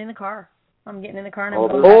around and getting in the car. I'm getting in the car and I'm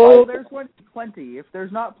going. There's plenty. If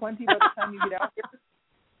there's not plenty by the time you get out here,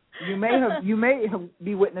 you may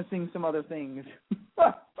be witnessing some other things.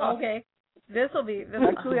 Okay, Actually,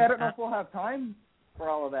 I don't know if we'll have time for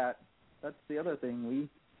all of that. That's the other thing.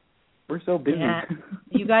 We're so busy. Yeah,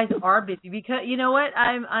 you guys are busy because you know what?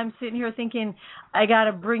 I'm sitting here thinking I got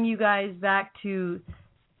to bring you guys back to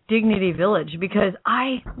Dignity Village because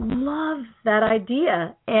I love that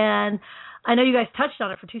idea, and I know you guys touched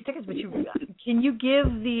on it for 2 seconds, but can you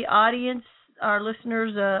give the audience, our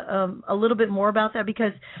listeners, a little bit more about that?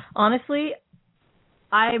 Because honestly,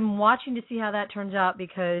 I'm watching to see how that turns out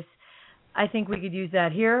because I think we could use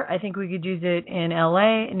that here. I think we could use it in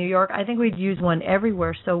L.A., in New York. I think we'd use one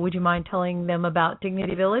everywhere. So would you mind telling them about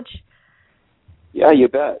Dignity Village? Yeah, you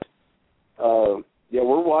bet. We're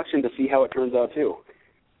watching to see how it turns out, too.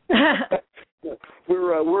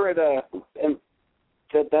 We're at and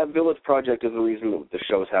that village project is the reason that the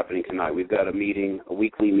show is happening tonight. We've got a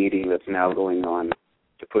weekly meeting that's now going on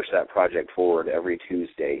to push that project forward every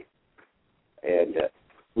Tuesday. And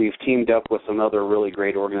we've teamed up with some other really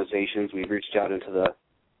great organizations. We've reached out into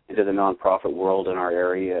the nonprofit world in our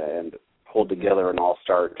area and pulled together an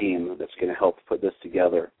all-star team that's going to help put this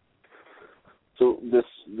together. So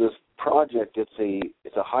this project, it's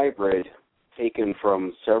a hybrid taken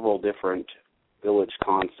from several different village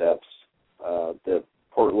concepts. The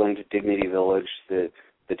Portland Dignity Village, the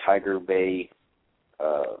Tiger Bay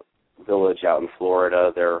Village out in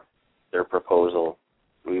Florida, their proposal.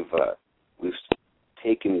 We've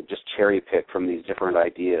taken just cherry-picked from these different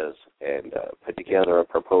ideas and put together a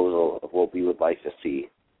proposal of what we would like to see.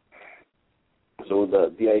 So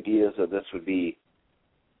the idea is that this would be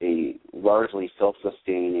a largely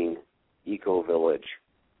self-sustaining eco-village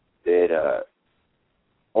that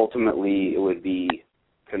ultimately it would be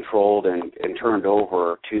controlled and turned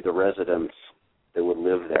over to the residents that would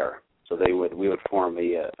live there. So we would form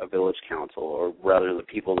a village council, or rather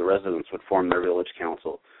the residents would form their village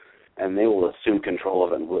council, and they will assume control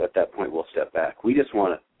of it, and at that point we'll step back. We just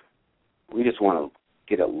want to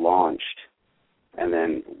get it launched and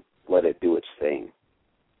then let it do its thing.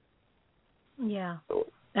 Yeah, so,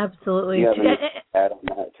 absolutely. Do you have any add on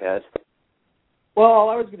that, Ted? Well, all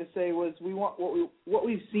I was going to say was what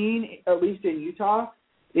we've seen, at least in Utah,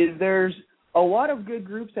 is there's a lot of good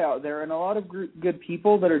groups out there and a lot of good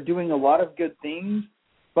people that are doing a lot of good things,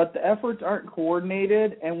 but the efforts aren't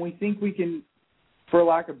coordinated, and we think we can, for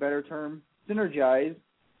lack of a better term, synergize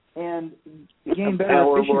and gain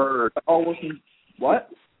better efficiency. All working. What?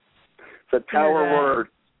 It's a power word.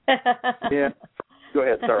 Yeah. Go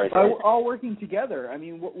ahead. Sorry. All working together. I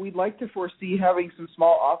mean, what we'd like to foresee having some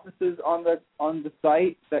small offices on the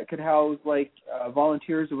site that could house like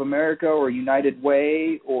Volunteers of America or United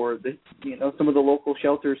Way, or some of the local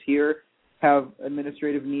shelters here have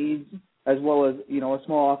administrative needs, as well as a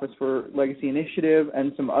small office for Legacy Initiative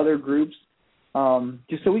and some other groups,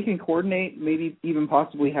 just so we can coordinate. Maybe even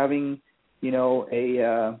possibly having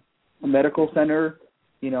a medical center.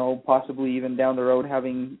 Possibly even down the road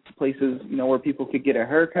having places, where people could get a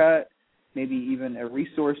haircut, maybe even a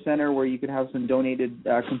resource center where you could have some donated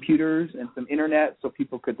computers and some internet so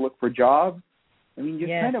people could look for jobs. I mean,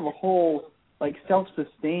 just kind of a whole, like,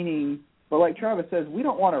 self-sustaining, but like Travis says, we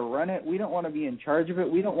don't want to run it. We don't want to be in charge of it.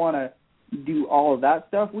 We don't want to do all of that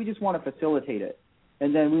stuff. We just want to facilitate it.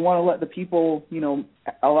 And then we want to let the people,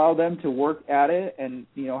 allow them to work at it and,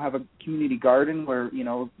 have a community garden where,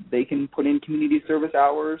 they can put in community service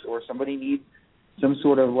hours, or somebody needs some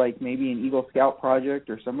sort of like maybe an Eagle Scout project,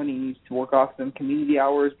 or somebody needs to work off some community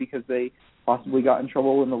hours because they possibly got in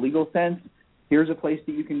trouble in the legal sense. Here's a place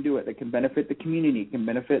that you can do it that can benefit the community, can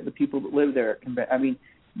benefit the people that live there.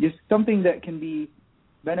 Just something that can be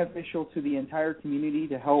beneficial to the entire community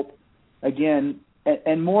to help, again,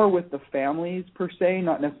 and more with the families per se,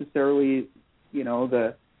 not necessarily,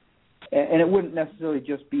 and it wouldn't necessarily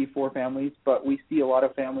just be for families, but we see a lot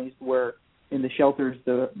of families where in the shelters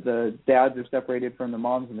the dads are separated from the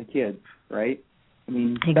moms and the kids, right? I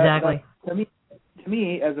mean, exactly. To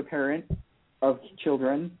me, as a parent of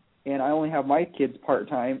children, and I only have my kids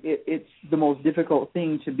part-time, it's the most difficult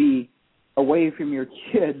thing to be away from your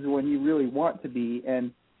kids when you really want to be,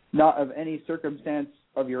 and not of any circumstance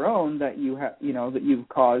of your own that you have, that you've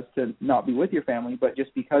caused to not be with your family, but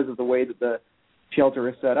just because of the way that the shelter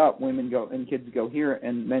is set up, women go and kids go here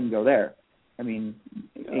and men go there. I mean,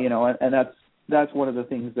 and that's one of the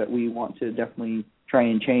things that we want to definitely try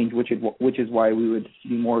and change, which is why we would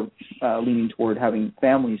be more leaning toward having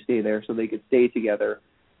families stay there so they could stay together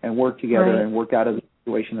and work together and work out of the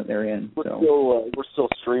situation that they're in. We're still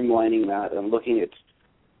streamlining that and looking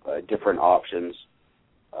at different options.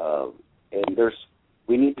 And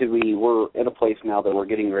we're in a place now that we're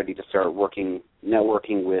getting ready to start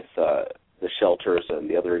networking with the shelters and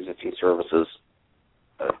the other existing services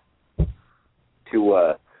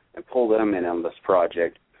to and pull them in on this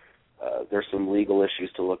project. There's some legal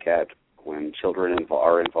issues to look at when children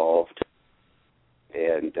are involved,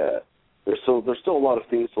 and there's still a lot of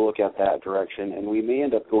things to look at that direction, and we may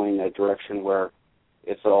end up going a direction where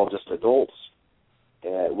it's all just adults,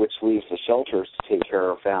 which leaves the shelters to take care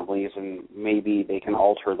of families, and maybe they can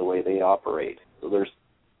alter the way they operate. So this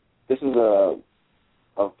is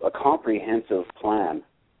a comprehensive plan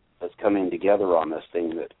that's coming together on this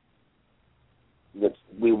thing that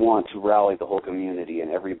we want to rally the whole community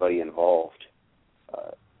and everybody involved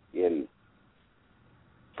in,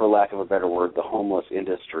 for lack of a better word, the homeless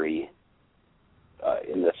industry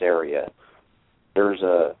in this area. There's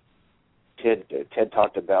Ted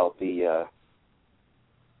talked about the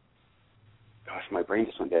gosh, my brain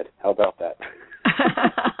just went dead. How about that?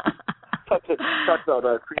 Talked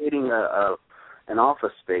about creating an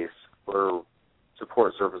office space where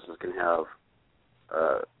support services can have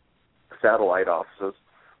satellite offices.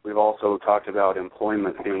 We've also talked about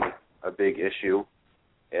employment being a big issue,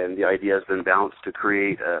 and the idea has been bounced to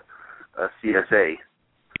create a CSA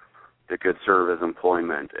that could serve as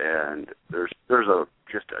employment. And there's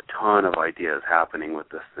just a ton of ideas happening with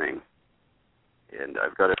this thing. And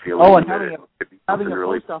I've got a feeling that it could be having a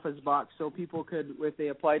really post office box so people could, if they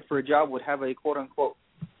applied for a job, would have a quote unquote,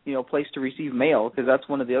 place to receive mail, because that's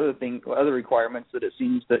one of the other requirements that it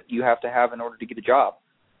seems that you have to have in order to get a job.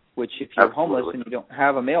 Which, if you're homeless and you don't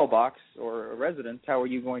have a mailbox or a residence, how are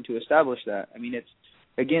you going to establish that? I mean, it's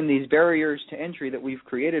again these barriers to entry that we've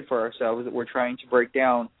created for ourselves that we're trying to break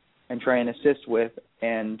down and try and assist with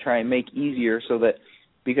and try and make easier, so that,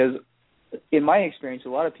 because in my experience, a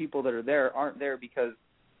lot of people that are there aren't there because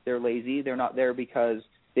they're lazy. They're not there because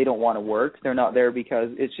they don't want to work. They're not there because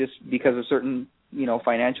it's just because of certain,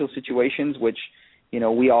 financial situations, which,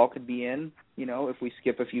 we all could be in. If we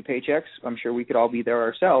skip a few paychecks, I'm sure we could all be there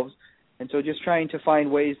ourselves. And so just trying to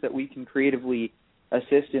find ways that we can creatively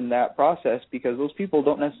assist in that process, because those people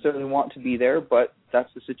don't necessarily want to be there, but that's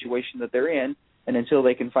the situation that they're in. And until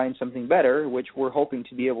they can find something better, which we're hoping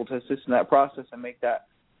to be able to assist in that process and make that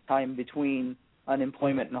time between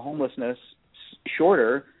unemployment and homelessness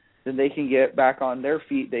shorter, then they can get back on their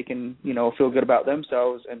feet. They can, feel good about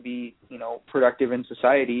themselves and be, productive in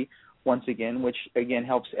society once again, which again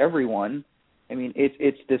helps everyone. I mean,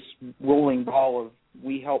 it's this rolling ball of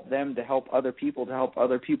we help them to help other people, to help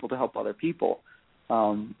other people, to help other people.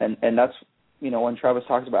 And that's, when Travis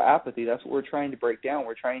talks about apathy, that's what we're trying to break down.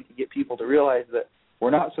 We're trying to get people to realize that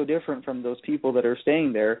we're not so different from those people that are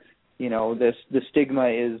staying there. The stigma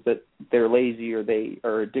is that they're lazy or they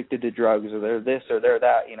are addicted to drugs or they're this or they're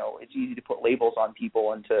that. It's easy to put labels on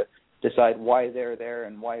people and to decide why they're there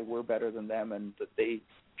and why we're better than them and that they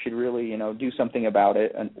should really, do something about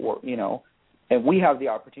it. And we have the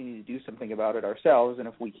opportunity to do something about it ourselves. And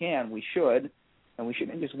if we can, we should. And we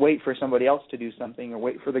shouldn't just wait for somebody else to do something or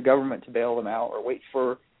wait for the government to bail them out or wait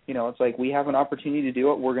for, it's like we have an opportunity to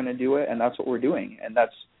do it, we're going to do it, and that's what we're doing. And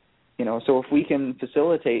that's, so if we can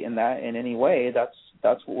facilitate in that in any way,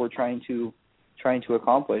 that's what we're trying to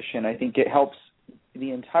accomplish. And I think it helps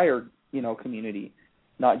the entire, community,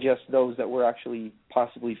 not just those that we're actually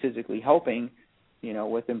possibly physically helping,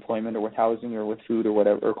 with employment or with housing or with food or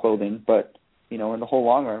whatever, or clothing. But, in the whole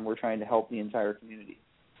long run, we're trying to help the entire community.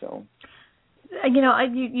 So.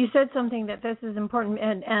 You said something that this is important,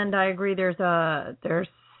 and I agree. There's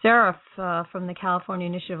Sarah from the California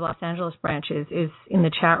Initiative Los Angeles branch is in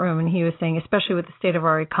the chat room, and he was saying, especially with the state of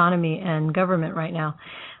our economy and government right now.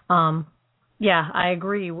 I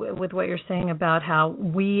agree with what you're saying about how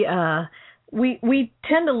we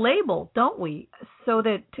tend to label, don't we? So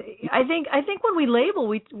that I think when we label,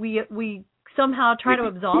 we somehow try to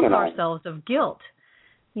absolve ourselves of guilt,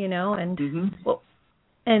 and well.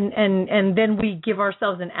 And then we give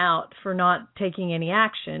ourselves an out for not taking any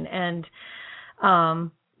action. And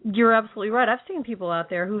you're absolutely right. I've seen people out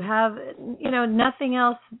there who have, nothing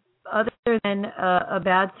else other than a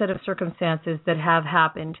bad set of circumstances that have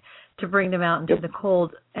happened to bring them out into the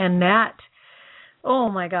cold. And that, oh,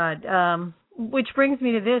 my God, which brings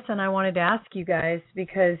me to this, and I wanted to ask you guys,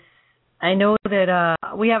 because I know that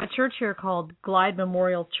we have a church here called Glide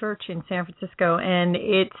Memorial Church in San Francisco, and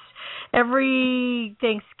it's every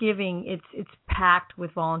Thanksgiving it's packed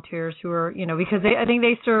with volunteers who are, because I think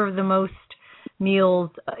they serve the most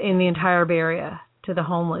meals in the entire Bay Area to the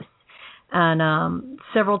homeless. And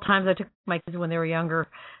several times I took my kids when they were younger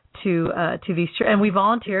to these, and we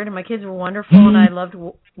volunteered, and my kids were wonderful, and I loved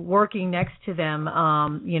working next to them.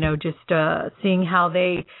 Just seeing how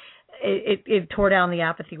they. It tore down the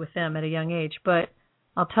apathy with them at a young age. But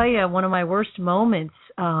I'll tell you, one of my worst moments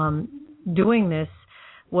doing this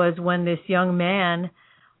was when this young man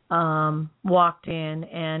walked in,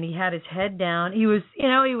 and he had his head down. He was, he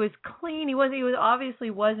was clean. He was obviously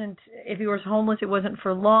wasn't. If he was homeless, it wasn't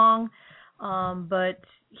for long. But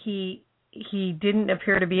he didn't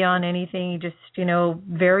appear to be on anything. He just,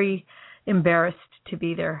 very embarrassed to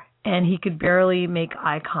be there, and he could barely make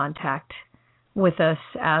eye contact with us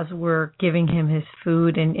as we're giving him his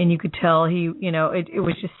food, and you could tell he, it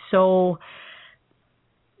was just so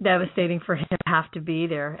devastating for him to have to be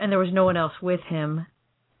there, and there was no one else with him.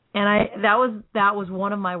 And that was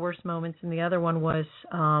one of my worst moments, and the other one was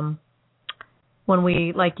when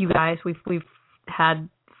we, like you guys, we've had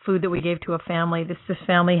food that we gave to a family. This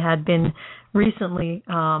family had been recently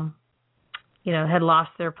had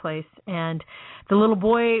lost their place, and the little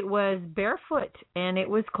boy was barefoot, and it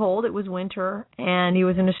was cold. It was winter, and he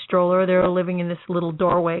was in a stroller. They were living in this little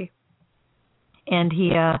doorway, and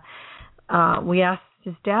we asked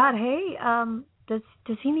his dad, "Hey,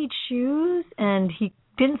 does he need shoes?" And he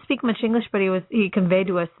didn't speak much English, but he conveyed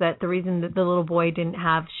to us that the reason that the little boy didn't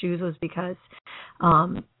have shoes was because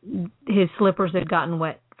his slippers had gotten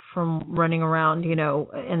wet from running around,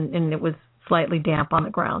 and it was slightly damp on the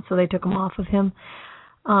ground, so they took them off of him.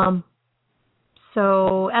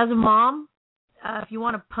 So as a mom, if you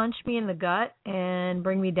want to punch me in the gut and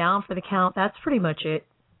bring me down for the count, that's pretty much it.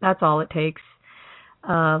 That's all it takes.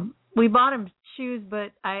 We bought him shoes,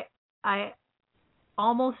 but I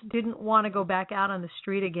almost didn't want to go back out on the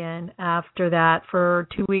street again after that for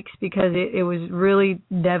 2 weeks, because it was really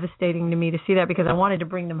devastating to me to see that, because I wanted to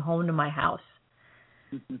bring them home to my house.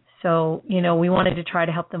 So, we wanted to try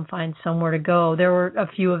to help them find somewhere to go. There were a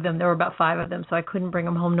few of them. There were about 5 of them, so I couldn't bring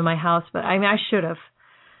them home to my house. But, I should have.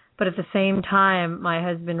 But at the same time, my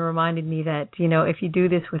husband reminded me that, if you do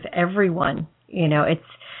this with everyone, it's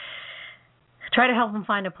try to help them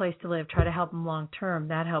find a place to live, try to help them long term.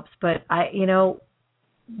 That helps. But, I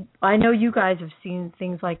know you guys have seen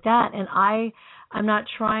things like that, and I'm not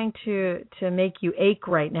trying to make you ache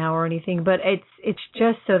right now or anything, but it's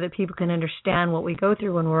just so that people can understand what we go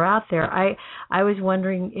through when we're out there. I was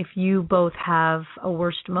wondering if you both have a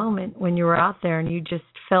worst moment when you were out there and you just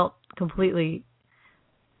felt completely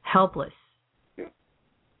helpless.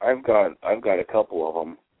 I've got a couple of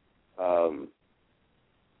them.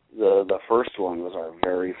 The first one was our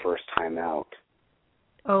very first time out.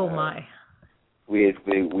 Oh my! We had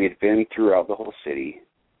been throughout the whole city,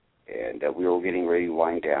 and we were getting ready to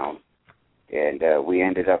wind down, and we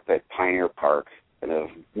ended up at Pioneer Park, kind of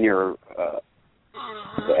near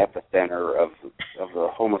the epicenter of the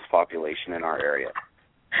homeless population in our area.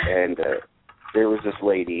 And there was this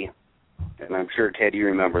lady, and I'm sure, Ted, you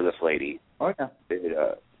remember this lady. Oh, yeah.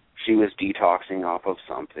 She was detoxing off of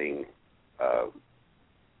something.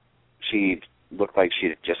 She looked like she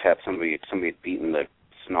had just had somebody had beaten the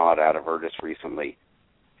snot out of her just recently.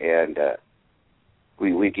 And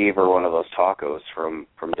we gave her one of those tacos from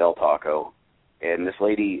Del Taco. And this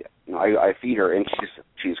lady, I feed her, and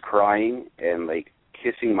she's crying and, like,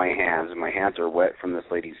 kissing my hands, and my hands are wet from this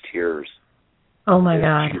lady's tears. Oh, my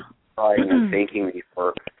God. She's crying and thanking me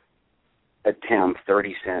for a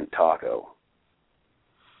 30-cent taco.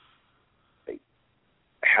 Like,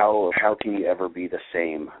 how can you ever be the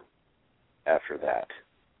same after that?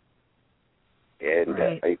 And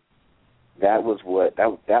right. that was what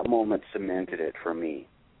that moment cemented it for me.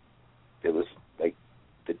 It was like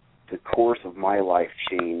the course of my life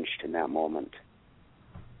changed in that moment,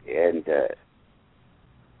 and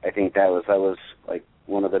I think that was like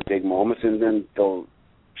one of the big moments. And then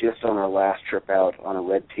just on our last trip out on a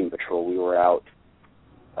red team patrol, we were out.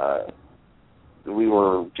 We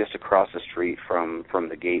were just across the street from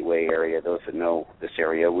the Gateway area. Those that know this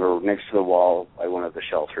area, we were next to the wall by one of the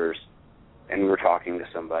shelters, and we were talking to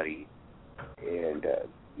somebody, and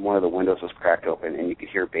one of the windows was cracked open, and you could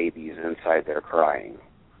hear babies inside there crying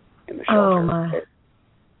in the shelter. Oh my!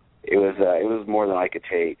 It was more than I could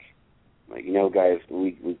take. Like, guys,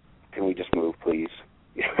 can we just move, please?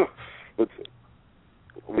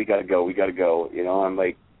 We gotta go. I'm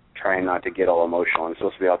like trying not to get all emotional. I'm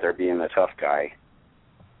supposed to be out there being the tough guy,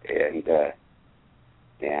 and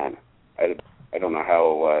man, I don't know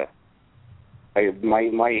how.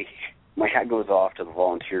 My hat goes off to the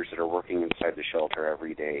volunteers that are working inside the shelter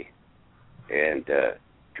every day, and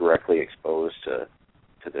directly exposed to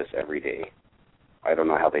this every day. I don't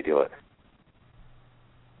know how they do it.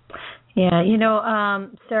 Yeah,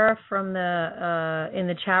 Sarah from the in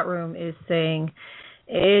the chat room is saying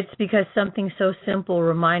it's because something so simple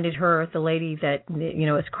reminded her, the lady that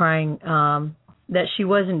is crying, that she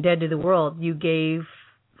wasn't dead to the world. You gave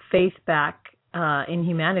faith back in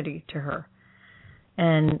humanity to her,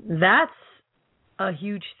 and that's a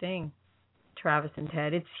huge thing, Travis and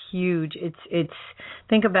Ted. It's huge. It's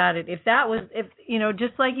think about it. If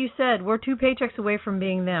just like you said, we're 2 paychecks away from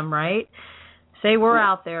being them, right? Say we're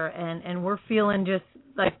out there and we're feeling just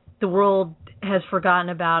like the world has forgotten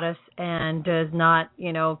about us and does not,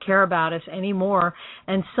 care about us anymore.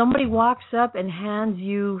 And somebody walks up and hands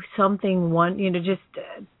you something,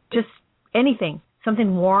 just anything,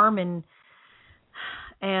 something warm and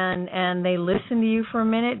they listen to you for a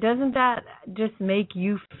minute. Doesn't that just make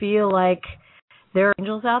you feel like there are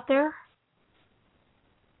angels out there?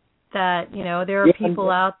 That, there are people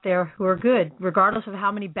out there who are good, regardless of how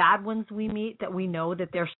many bad ones we meet, that we know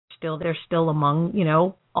that they're still among,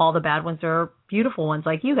 all the bad ones. There are beautiful ones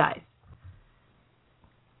like you guys.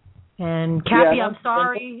 And Cappy, I'm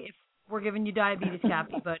sorry if we're giving you diabetes,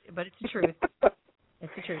 Cappy, but it's the truth.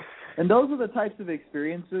 It's the truth. And those are the types of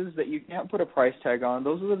experiences that you can't put a price tag on.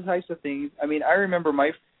 Those are the types of things. I mean, I remember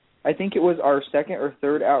I think it was our second or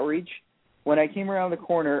third outreach, when I came around the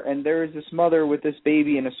corner and there was this mother with this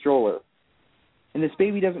baby in a stroller. And this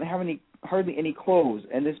baby doesn't have hardly any clothes.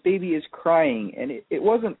 And this baby is crying. And it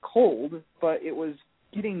wasn't cold, but it was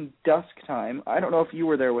getting dusk time. I don't know if you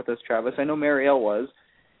were there with us, Travis. I know Marielle was.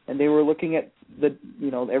 And they were looking at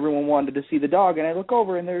everyone wanted to see the dog. And I look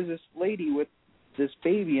over and there's this lady with this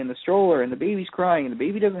baby in the stroller. And the baby's crying. And the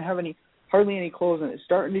baby doesn't have hardly any clothes. And it's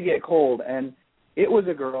starting to get cold. And it was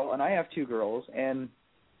a girl. And I have 2 girls. And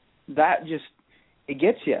that it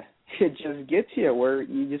gets you. It just gets you where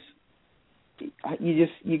you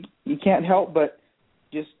can't help but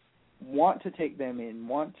just want to take them in,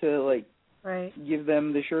 want to give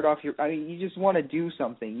them the shirt off you just want to do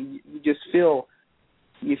something. You just feel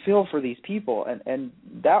for these people, and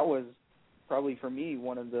that was probably for me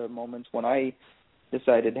one of the moments when I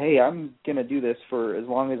decided, hey, I'm going to do this for as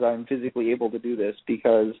long as I'm physically able to do this,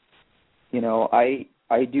 because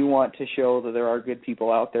I do want to show that there are good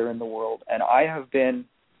people out there in the world. And I haven't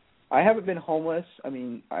been homeless. I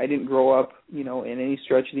mean, I didn't grow up, in any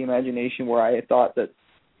stretch of the imagination where I had thought that,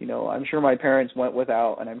 I'm sure my parents went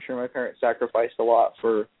without, and I'm sure my parents sacrificed a lot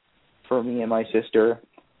for me and my sister.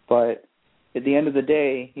 But at the end of the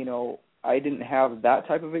day, I didn't have that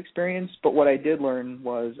type of experience. But what I did learn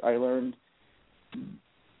was I learned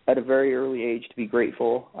at a very early age to be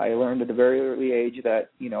grateful. I learned at a very early age that,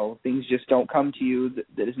 things just don't come to you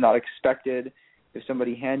that is not expected. If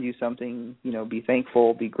somebody hands you something, be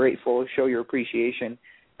thankful, be grateful, show your appreciation.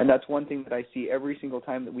 And that's one thing that I see every single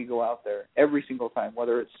time that we go out there, every single time,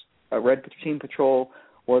 whether it's a Red Team Patrol,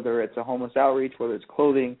 whether it's a homeless outreach, whether it's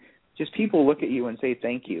clothing, just people look at you and say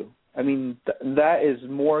thank you. I mean, that is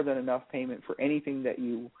more than enough payment for anything that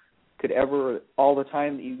you could ever, all the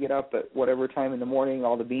time that you get up at whatever time in the morning,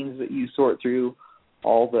 all the beans that you sort through,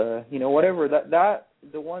 all the, whatever, that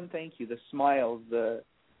the one thank you, the smiles, the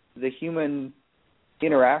human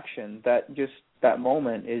interaction, that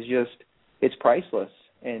moment is just, it's priceless.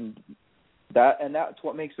 And that's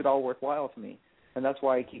what makes it all worthwhile to me. And that's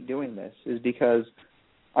why I keep doing this, is because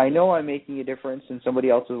I know I'm making a difference in somebody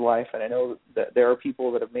else's life, and I know that there are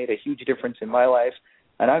people that have made a huge difference in my life,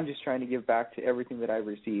 and I'm just trying to give back to everything that I've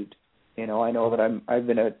received. I know that I've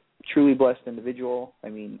been a truly blessed individual. I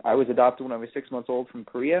mean, I was adopted when I was 6 months old from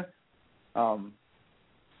Korea.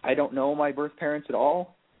 I don't know my birth parents at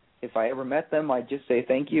all. If I ever met them, I'd just say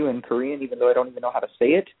thank you in Korean, even though I don't even know how to say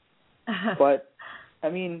it. But I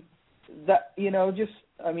mean,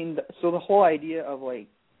 so the whole idea of like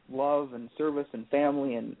love and service and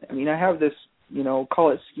family, and I mean, I have this,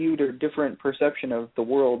 call it skewed or different perception of the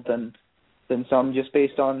world than some, just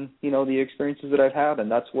based on, the experiences that I've had,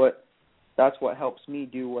 and that's what helps me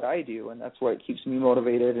do what I do, and that's what keeps me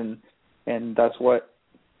motivated, and that's what,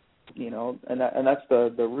 and that's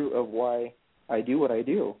the root of why I do what I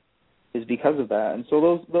do, is because of that. And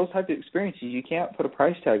so those types of experiences you can't put a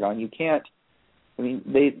price tag on. You can't. I mean,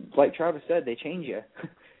 they, like Travis said, they change you,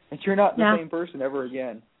 and you're not the same person ever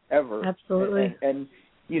again, ever. Absolutely. And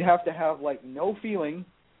you'd have to have like no feeling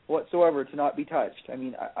whatsoever to not be touched. I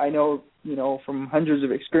mean, I know, from hundreds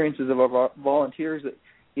of experiences of our volunteers that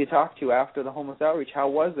you talk to after the homeless outreach, how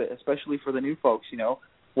was it, especially for the new folks,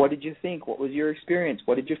 what did you think? What was your experience?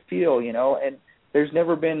 What did you feel, and there's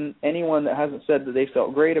never been anyone that hasn't said that they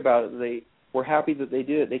felt great about it, that they were happy that they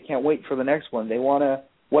did it. They can't wait for the next one. They want to,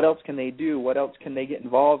 what else can they do? What else can they get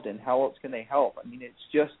involved in? How else can they help? I mean, it's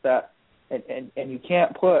just that, and you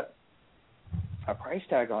can't put a price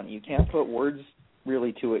tag on it. You can't put words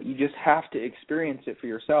really to it. You just have to experience it for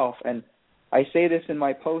yourself. And I say this in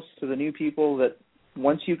my posts to the new people, that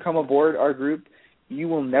once you come aboard our group, you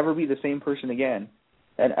will never be the same person again.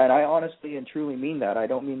 And I honestly and truly mean that. I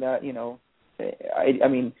don't mean that, I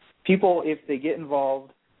mean, people, if they get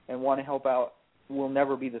involved and want to help out, will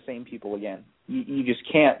never be the same people again. You just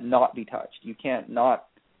can't not be touched. You can't not,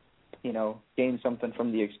 gain something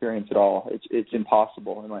from the experience at all. It's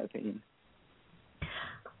impossible, in my opinion.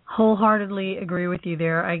 Wholeheartedly agree with you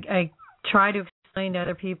there. I try to explain to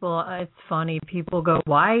other people. It's funny. People go,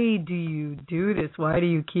 "Why do you do this? Why do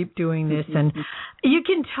you keep doing this?" And you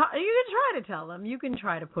can try to tell them. You can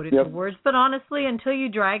try to put it to words. But honestly, until you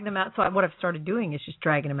drag them out, so what I've started doing is just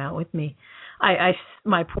dragging them out with me.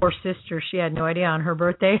 My poor sister, she had no idea on her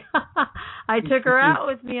birthday. I took her out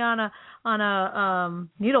with me on a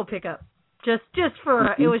needle pickup. Just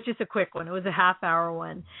for, it was just a quick one. It was a half-hour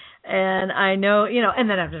one. And I know, and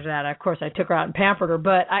then after that, of course, I took her out and pampered her.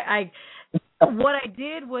 But what I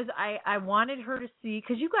did was I wanted her to see,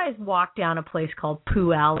 because you guys walked down a place called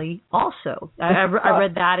Pooh Alley also. I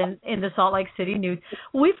read that in the Salt Lake City News.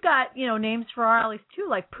 We've got, names for our alleys too,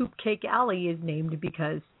 like Poop Cake Alley is named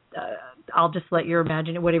because I'll just let you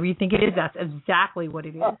imagine it, whatever you think it is. That's exactly what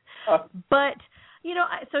it is. But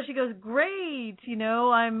so she goes, great.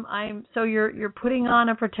 I'm so you're putting on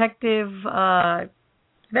a protective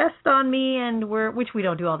vest on me, and which we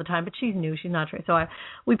don't do all the time, but she's new, she's not trained. So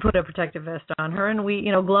we put a protective vest on her, and we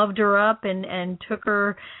gloved her up and took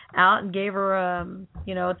her out and gave her a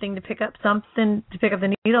thing to pick up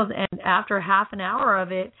the needles. And after half an hour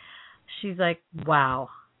of it, she's like, wow.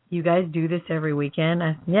 You guys do this every weekend?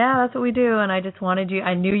 Yeah, that's what we do. And I just wanted you,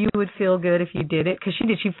 I knew you would feel good if you did it, because she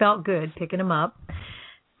did. She felt good picking them up.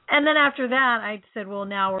 And then after that, I said, well,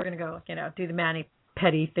 now we're going to go, do the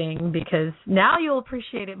mani-pedi thing, because now you'll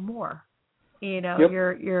appreciate it more.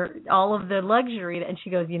 You're all of the luxury. And she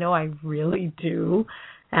goes, I really do.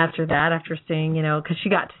 After that, after seeing, because she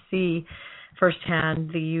got to see firsthand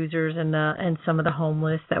the users and some of the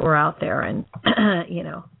homeless that were out there, and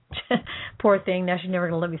poor thing. Now she's never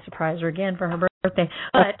going to let me surprise her again for her birthday.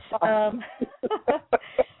 But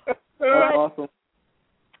awesome.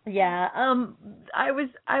 Yeah. I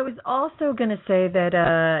was also going to say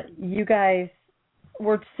that you guys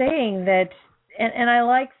were saying that, and I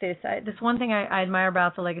like this. This one thing I admire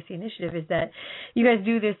about the Legacy Initiative is that you guys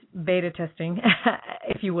do this beta testing,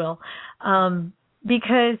 if you will,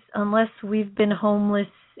 because unless we've been homeless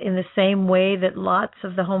in the same way that lots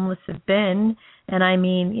of the homeless have been, and I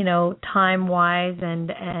mean, time-wise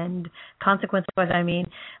and consequence-wise, I mean,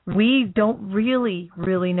 we don't really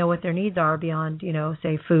know what their needs are beyond,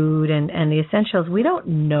 say food and the essentials. We don't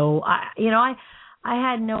know. I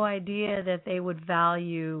had no idea that they would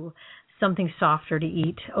value something softer to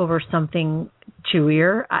eat over something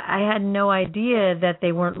chewier. I had no idea that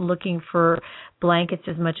they weren't looking for blankets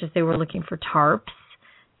as much as they were looking for tarps,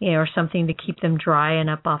 or something to keep them dry and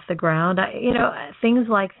up off the ground. Things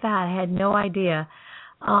like that. I had no idea.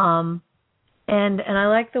 And I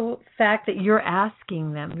like the fact that you're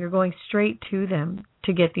asking them. You're going straight to them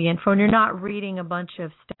to get the info, and you're not reading a bunch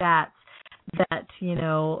of stats that,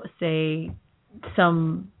 say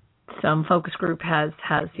some focus group has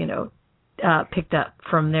picked up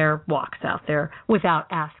from their walks out there without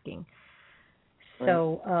asking. Right.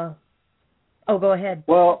 So, go ahead.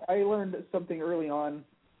 Well, I learned something early on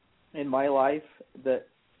in my life that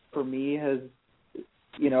for me has,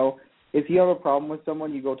 if you have a problem with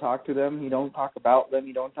someone, you go talk to them. You don't talk about them.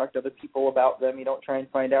 You don't talk to other people about them. You don't try and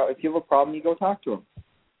find out. If you have a problem, you go talk to them.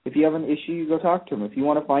 If you have an issue, you go talk to them. If you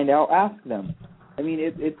want to find out, ask them. I mean,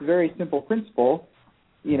 it's a very simple principle,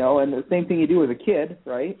 and the same thing you do as a kid,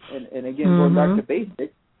 right? And again, going back to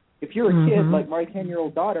basics, if you're a kid, like my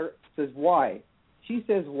 10-year-old daughter says why. She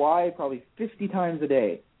says why probably 50 times a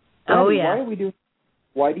day. Daddy,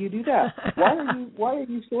 why do you do that? Why are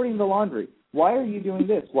you sorting the laundry? Why are you doing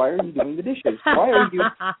this? Why are you doing the dishes? Why are you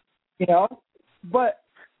doing, But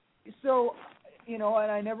so, and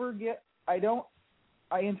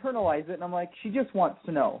I internalize it, and I'm like, she just wants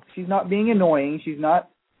to know. She's not being annoying. She's not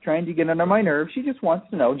trying to get under my nerves. She just wants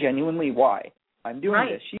to know genuinely why I'm doing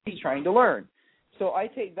this. She's trying to learn. So I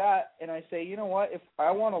take that and I say, you know what? If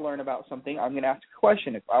I want to learn about something, I'm going to ask a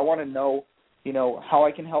question. If I want to know, how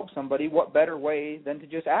I can help somebody, what better way than to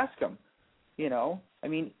just ask them? I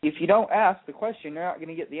mean, if you don't ask the question, you're not going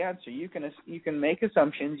to get the answer. You can make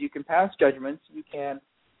assumptions, you can pass judgments, you can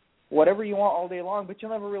whatever you want all day long, but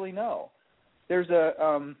you'll never really know. There's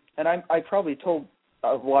and I probably told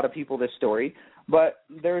a lot of people this story, but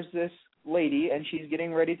there's this lady and she's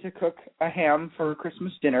getting ready to cook a ham for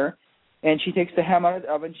Christmas dinner, and she takes the ham out of the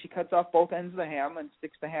oven, she cuts off both ends of the ham and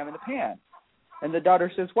sticks the ham in the pan. And the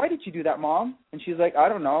daughter says, "Why did you do that, Mom?" And she's like, "I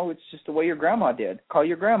don't know. It's just the way your grandma did. Call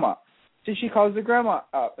your grandma." So she calls the grandma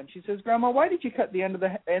up, and she says, "Grandma, why did you cut the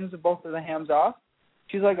ends of both of the hams off?"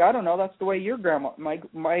 She's like, "I don't know. That's the way your grandma,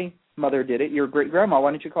 my mother did it, your great-grandma.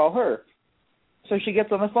 Why don't you call her?" So she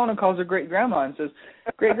gets on the phone and calls her great-grandma and says,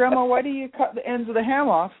 "Great-grandma, why do you cut the ends of the ham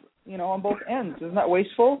off, on both ends? Isn't that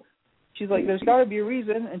wasteful?" She's like, "There's got to be a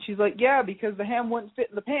reason." And she's like, "Yeah, because the ham wouldn't fit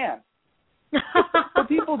in the pan." But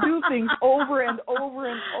people do things over and over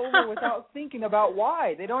and over without thinking about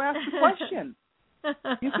why. They don't ask the question.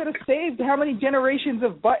 You could have saved how many generations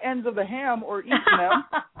of butt ends of the ham or eaten them,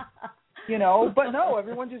 but no,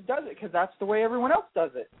 everyone just does it because that's the way everyone else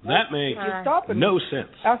does it. That makes no sense.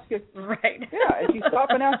 If you stop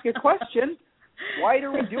and ask a question, why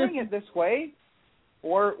are we doing it this way?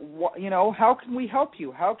 Or, how can we help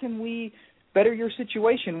you? How can we better your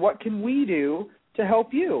situation? What can we do to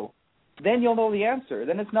help you? Then you'll know the answer.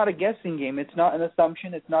 Then it's not a guessing game. It's not an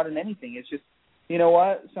assumption. It's not an anything. It's just, you know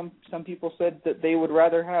what? Some people said that they would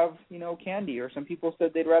rather have, candy, or some people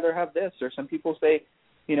said they'd rather have this, or some people say,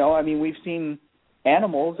 we've seen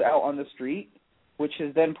animals out on the street, which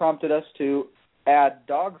has then prompted us to add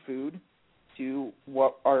dog food to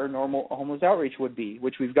what our normal homeless outreach would be,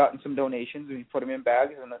 which we've gotten some donations and we put them in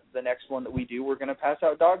bags, and the next one that we do, we're going to pass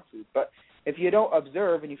out dog food. But if you don't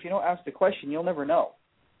observe and if you don't ask the question, you'll never know.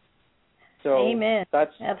 So Amen.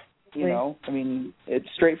 That's, absolutely. it's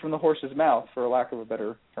straight from the horse's mouth, for lack of a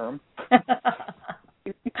better term.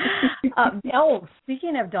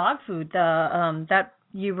 Speaking of dog food, that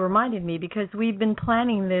you reminded me, because we've been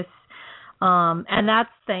planning this, and that's,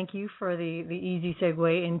 thank you for the easy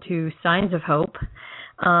segue into Signs of Hope,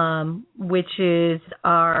 which is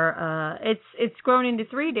our, it's grown into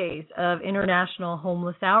 3 days of international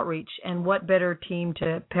homeless outreach, and what better team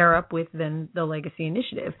to pair up with than the Legacy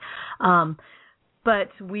Initiative. But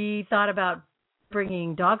we thought about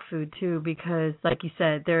bringing dog food too, because like you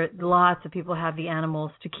said, there lots of people have the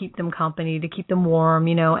animals to keep them company, to keep them warm,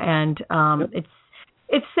 and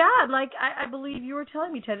it's sad. Like I believe you were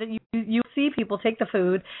telling me, Ted, that you see people take the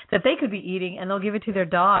food that they could be eating and they'll give it to their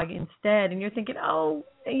dog instead, and you're thinking,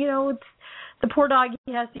 it's the poor dog,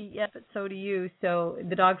 he has to eat, yes, but so do you. So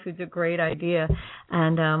the dog food's a great idea.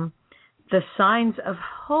 And the Signs of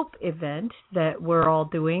Hope event that we're all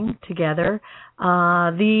doing together,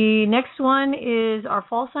 the next one is our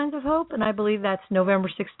Fall Signs of Hope, and I believe that's November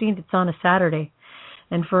 16th. It's on a Saturday.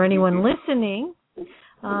 And for anyone listening,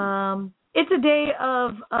 It's a day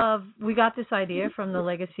of we got this idea from the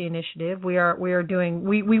Legacy Initiative. We are doing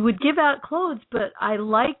we would give out clothes, but I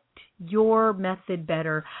liked your method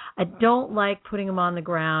better. I don't like putting them on the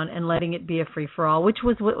ground and letting it be a free for all, which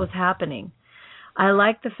was what was happening. I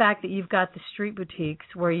like the fact that you've got the street boutiques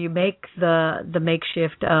where you make the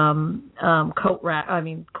makeshift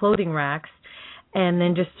clothing racks, and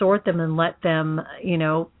then just sort them and let them,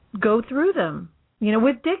 go through them,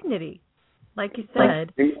 with dignity. Like you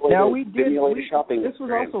said. Now we did. Shopping this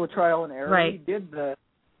was also a trial and error. Right.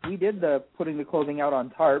 We did the putting the clothing out on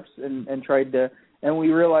tarps and tried to, and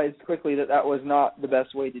we realized quickly that was not the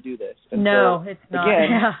best way to do this. And no, it's not.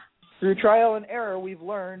 Again, through trial and error, we've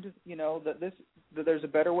learned, that there's a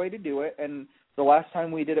better way to do it. And the last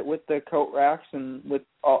time we did it with the coat racks and with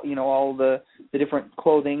all the different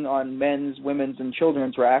clothing on men's, women's, and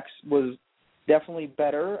children's racks was definitely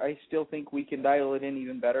better. I still think we can dial it in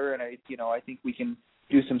even better, and I think we can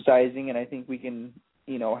do some sizing, and I think we can,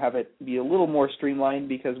 have it be a little more streamlined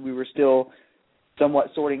because we were still somewhat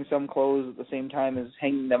sorting some clothes at the same time as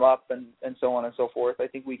hanging them up and so on and so forth. I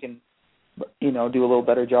think we can, do a little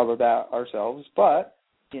better job of that ourselves, but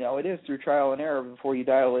it is through trial and error before you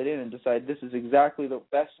dial it in and decide this is exactly the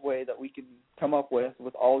best way that we can come up with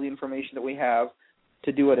all the information that we have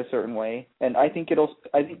to do it a certain way. And I think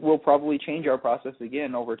we'll probably change our process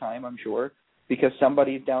again over time, I'm sure, because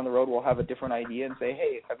somebody down the road will have a different idea and say,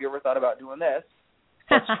 hey, have you ever thought about doing this?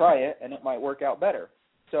 Let's try it, and it might work out better.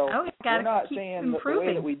 So we're not saying that the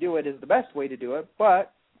way that we do it is the best way to do it,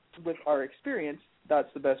 but with our experience, that's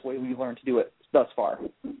the best way we've learned to do it thus far.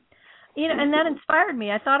 And that inspired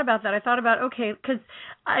me. I thought about that. I thought about, okay, because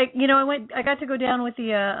I got to go down with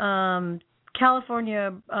the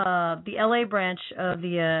California, the LA branch of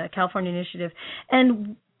the California Initiative,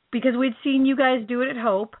 and because we'd seen you guys do it at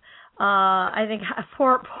Hope, I think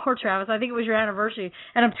poor Travis, I think it was your anniversary,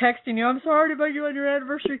 and I'm texting you, I'm sorry to bug you on your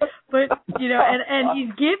anniversary, but and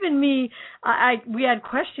he's given me, we had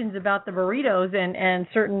questions about the burritos and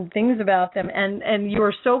certain things about them, and you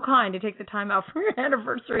were so kind to take the time out for your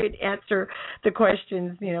anniversary and answer the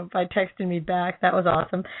questions, by texting me back. That was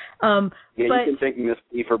awesome. You can thank Miss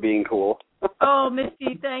B for being cool. Oh,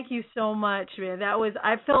 Misty, thank you so much, man.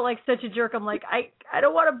 I felt like such a jerk. I'm like, I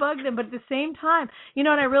don't want to bug them, but at the same time, and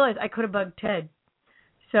I realized I could have bugged Ted.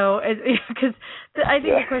 So, because I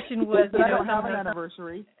think the question was, I don't have an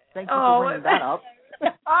anniversary. Thank you for bringing that up.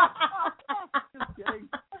 Just kidding.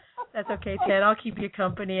 That's okay, Ted. I'll keep you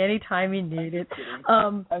company anytime you need it.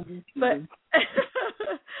 But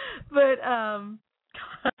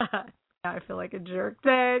I feel like a jerk.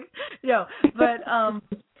 Thanks. No, but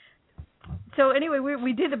so anyway,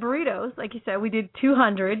 we did the burritos, like you said. We did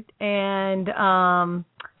 200, and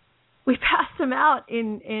we passed them out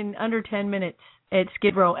in under 10 minutes at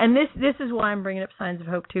Skid Row. And this is why I'm bringing up Signs of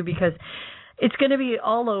Hope too, because it's going to be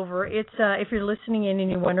all over. It's if you're listening in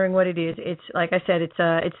and you're wondering what it is, it's like I said,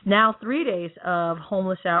 it's now 3 days of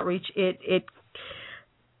homeless outreach. It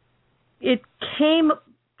came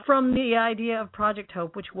from the idea of Project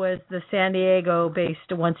Hope, which was the San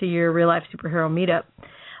Diego-based once-a-year real-life superhero meetup.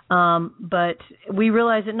 But we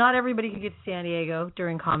realized that not everybody could get to San Diego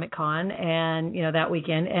during Comic-Con and, that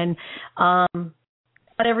weekend. And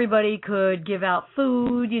not everybody could give out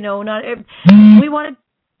food, we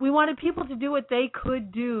wanted people to do what they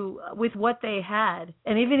could do with what they had.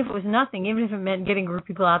 And even if it was nothing, even if it meant getting a group of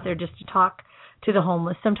people out there just to talk to the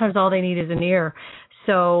homeless, sometimes all they need is an ear.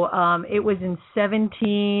 So it was in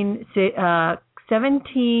 17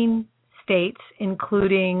 states,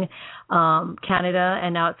 including Canada,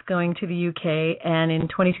 and now it's going to the UK, and in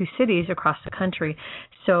 22 cities across the country.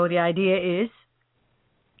 So the idea is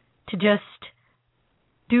to just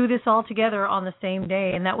do this all together on the same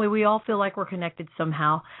day, and that way we all feel like we're connected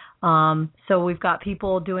somehow. So we've got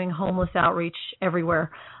people doing homeless outreach everywhere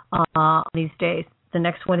on these days. The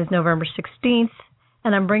next one is November 16th,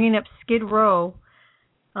 and I'm bringing up Skid Row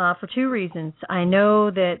for two reasons. I know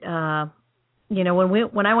that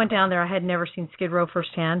when I went down there, I had never seen Skid Row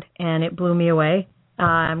firsthand, and it blew me away.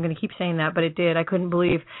 I'm going to keep saying that, but it did. I couldn't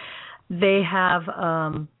believe they have,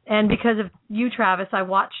 and because of you, Travis, I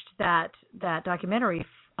watched that documentary.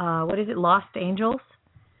 What is it, Lost Angels?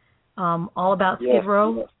 All about Skid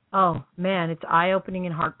Row. Yes. Oh man, it's eye-opening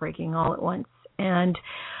and heartbreaking all at once. And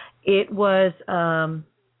it was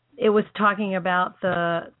talking about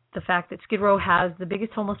the fact that Skid Row has the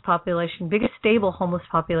biggest stable homeless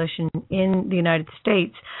population in the United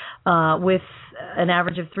States, with an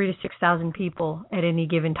average of 3,000 to 6,000 people at any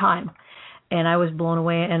given time. And I was blown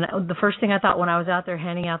away. And the first thing I thought when I was out there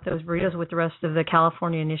handing out those burritos with the rest of the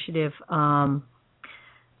California Initiative, LA,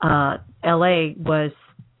 was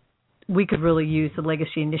we could really use the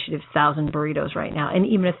Legacy Initiative's 1,000 burritos right now, and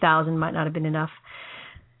even 1,000 might not have been enough.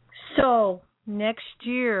 So next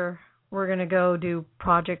year, we're going to go do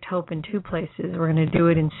Project Hope in 2 places. We're going to do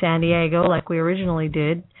it in San Diego like we originally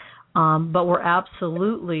did, but we're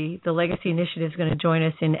absolutely, the Legacy Initiative is going to join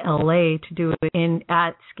us in L.A. to do it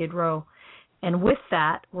at Skid Row. And with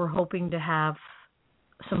that, we're hoping to have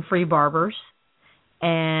some free barbers,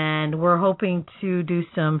 and we're hoping to do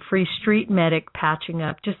some free street medic patching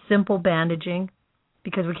up, just simple bandaging,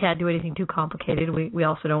 because we can't do anything too complicated. We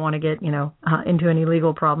also don't want to get, into any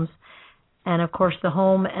legal problems. And of course the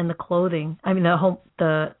home and the clothing.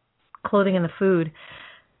 The clothing and the food.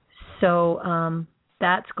 So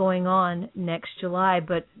that's going on next July,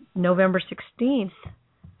 but November 16th,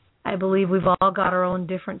 I believe we've all got our own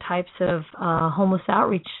different types of homeless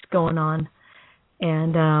outreach going on.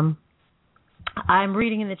 And I'm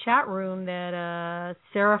reading in the chat room that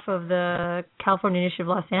Seraph of the California Initiative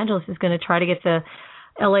Los Angeles is going to try to get the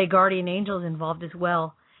LA Guardian Angels involved as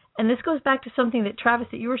well. And this goes back to something that, Travis,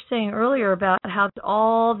 that you were saying earlier about how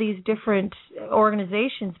all these different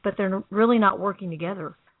organizations, but they're really not working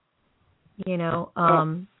together,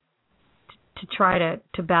 to try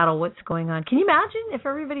to battle what's going on. Can you imagine if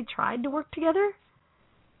everybody tried to work together?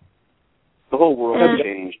 The whole world has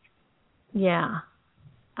changed. Yeah,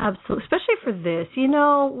 absolutely. Especially for this.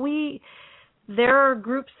 There are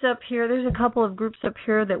groups up here, there's a couple of groups up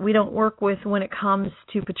here that we don't work with when it comes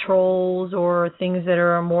to patrols or things that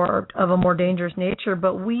are of a more dangerous nature,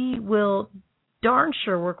 but we will darn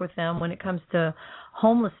sure work with them when it comes to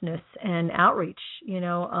homelessness and outreach,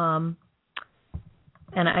 and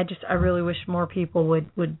I really wish more people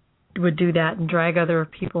would do that and drag other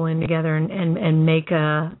people in together and make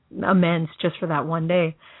amends just for that one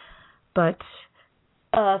day. But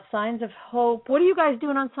Signs of Hope. What are you guys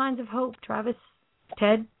doing on Signs of Hope, Travis?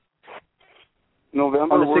 Ted?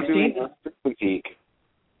 November, on the we're 16th? doing a boutique.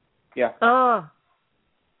 Yeah.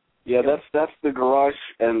 Yeah, that's the garage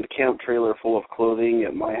and the camp trailer full of clothing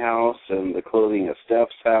at my house and the clothing at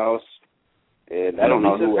Steph's house. And I don't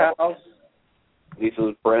know who else.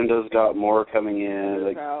 Lisa's, Brenda's got more coming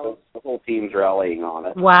in. The whole team's rallying on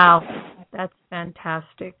it. Wow. That's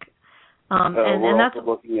fantastic. We're also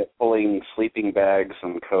looking at pulling sleeping bags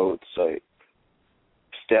and coats.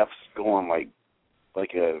 Steph's going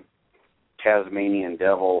like a Tasmanian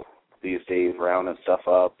devil these days, rounding stuff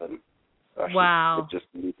up, and wow, it's just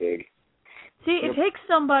really big. See, it takes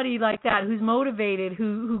somebody like that who's motivated,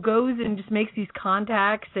 who goes and just makes these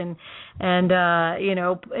contacts and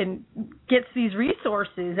gets these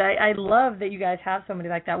resources. I love that you guys have somebody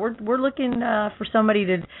like that. We're looking for somebody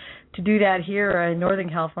to do that here in Northern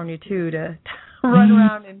California too, to run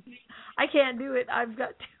around, and I can't do it. I've got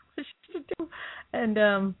too much to do, and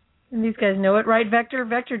these guys know it, right?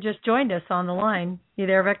 Vector just joined us on the line. You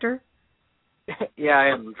there, Vector? Yeah,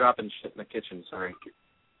 I am dropping shit in the kitchen. Sorry.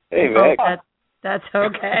 Hey, Vic. That's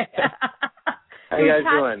okay. How you guys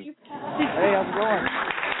doing? Hey, how's it going?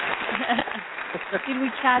 Did we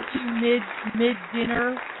catch you mid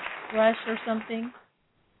dinner rush or something?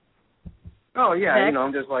 Oh yeah,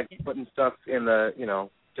 I'm just putting stuff in the,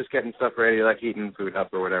 just getting stuff ready, like heating food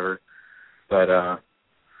up or whatever. But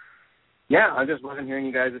yeah, I'm just loving hearing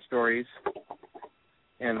you guys' stories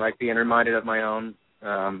and being reminded of my own.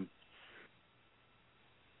 And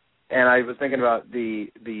I was thinking about the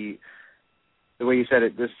way you said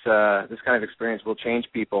it. This kind of experience will change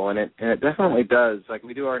people, and it definitely does. Like,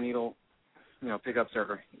 we do our needle, pickups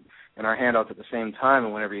and our handouts at the same time,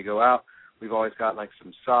 and whenever you go out, we've always got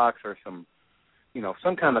some socks or some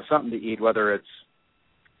kind of something to eat, whether it's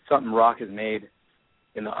something Rock has made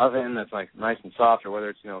in the oven that's nice and soft, or whether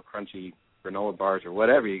it's crunchy granola bars or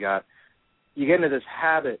whatever you got. You get into this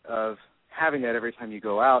habit of having that every time you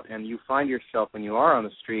go out, and you find yourself when you are on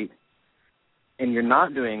the street and you're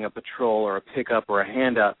not doing a patrol or a pickup or a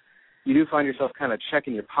handout, you do find yourself kind of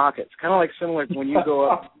checking your pockets, kind of similar when you go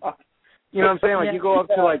up. You know what I'm saying? You go up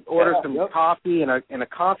to order some coffee in a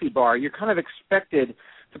coffee bar, you're kind of expected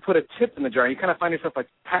to put a tip in the jar. You kind of find yourself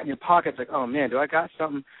patting your pockets, oh man, do I got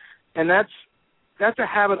something? And that's a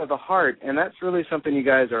habit of the heart, and that's really something you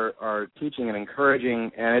guys are teaching and encouraging,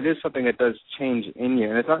 and it is something that does change in you.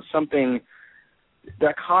 And it's not something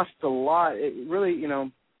that costs a lot. It really,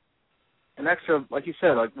 an extra, like you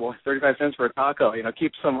said, 35 cents for a taco,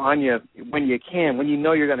 keep some on you when you can, when you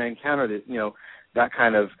know you're going to encounter that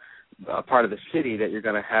kind of part of the city that you're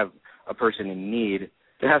going to have a person in need.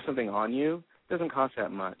 To have something on you doesn't cost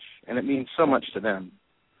that much, and it means so much to them.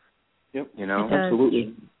 Yep.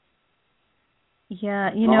 Absolutely.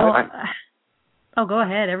 Yeah, go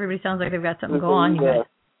ahead. Everybody sounds like they've got something going on.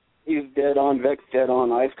 He's dead on, Vic's dead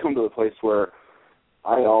on. I've come to a place where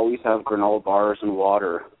I always have granola bars and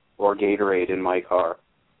water or Gatorade in my car.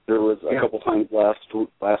 There was a couple times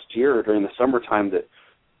last year during the summertime that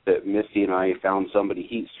Misty and I found somebody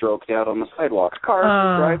heat stroked out on the sidewalk.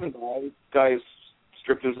 Cars driving by, guys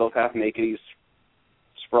stripped himself half naked, he's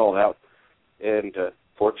sprawled out. And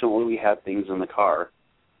fortunately we had things in the car.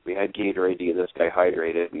 We had Gatorade to get this guy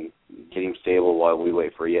hydrated and get him stable while we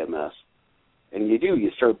wait for EMS. And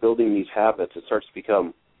you start building these habits. It starts to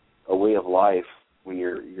become a way of life when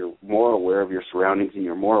you're more aware of your surroundings and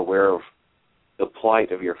you're more aware of the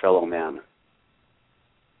plight of your fellow man.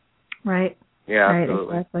 Right. Yeah, right,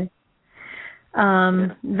 absolutely. Exactly.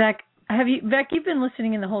 Vec, you've been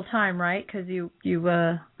listening in the whole time, right? Because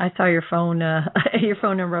I saw your phone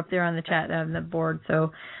number up there on the chat on the board.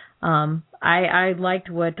 So, I liked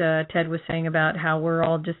what Ted was saying about how we're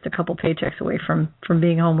all just a couple paychecks away from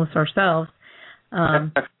being homeless ourselves.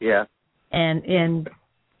 Yeah. And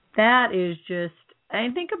that is just, I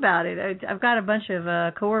think about it. I've got a bunch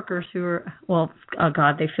of coworkers who are,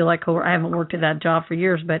 they feel like I haven't worked at that job for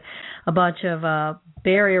years, but a bunch of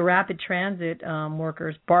Bay Area Rapid Transit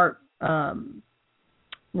workers, BART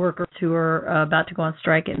workers who are about to go on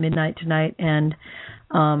strike at midnight tonight, and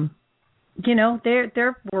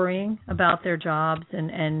they're worrying about their jobs,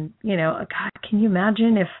 and God, can you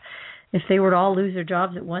imagine if they were to all lose their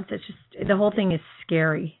jobs at once? It's just, the whole thing is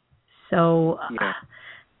scary. So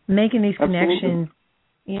making these connections,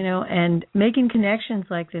 and making connections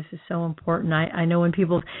like this is so important. I know I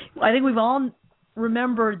think we've all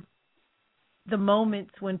remembered the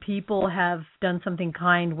moments when people have done something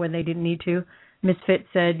kind when they didn't need to. Miss Fitz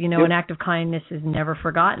said, an act of kindness is never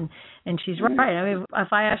forgotten. And she's right. I mean,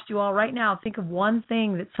 if I asked you all right now, think of one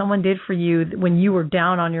thing that someone did for you when you were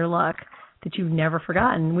down on your luck that you've never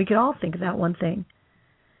forgotten. We could all think of that one thing.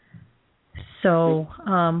 So,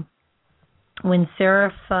 when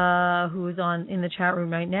Seraph, who is in the chat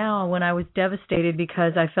room right now, when I was devastated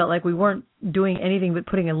because I felt like we weren't doing anything but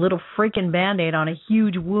putting a little freaking Band-Aid on a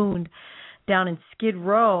huge wound down in Skid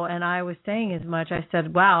Row, and I was saying as much, I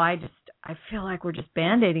said, wow, I feel like we're just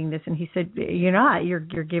Band-Aiding this. And he said, you're not. You're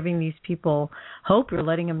giving these people hope. You're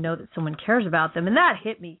letting them know that someone cares about them. And that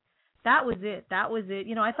hit me. That was it.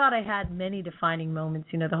 I thought I had many defining moments,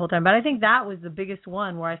 the whole time. But I think that was the biggest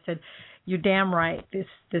one where I said, you're damn right.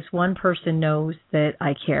 This one person knows that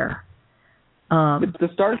I care. It's the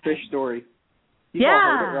starfish story. You've all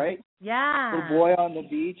heard it, right? Yeah. The boy on the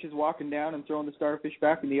beach is walking down and throwing the starfish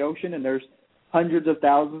back in the ocean, and there's hundreds of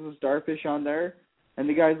thousands of starfish on there. And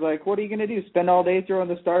the guy's like, what are you going to do, spend all day throwing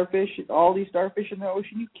all these starfish in the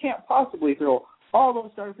ocean? You can't possibly throw all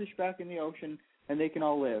those starfish back in the ocean and they can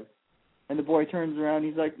all live. And the boy turns around,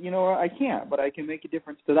 he's like, you know what, I can't, but I can make a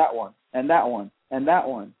difference to that one, and that one, and that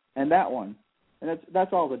one, and that one. And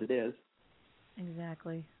that's all that it is.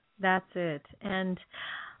 Exactly. That's it. And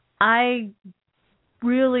I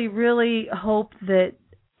really, really hope that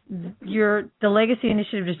the Legacy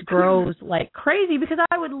Initiative just grows like crazy, because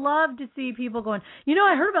I would love to see people going,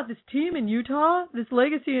 I heard about this team in Utah, this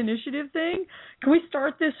Legacy Initiative thing. Can we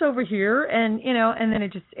start this over here? And and then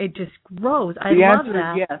it just grows. I love that. The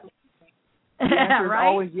answer is yes. The answer right? is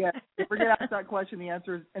always yes. If we're going to ask that question, the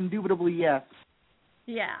answer is indubitably yes.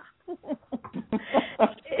 Yeah.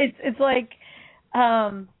 it's like,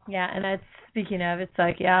 and that's, speaking of, it's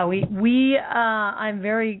like, we I'm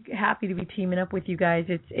very happy to be teaming up with you guys.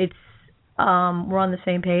 It's we're on the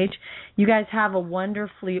same page. You guys have a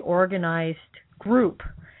wonderfully organized group,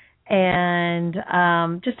 and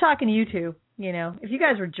just talking to you two, if you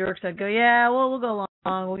guys were jerks, I'd go, we'll go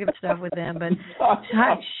along, we'll get stuff with them, but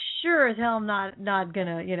I sure as hell I'm not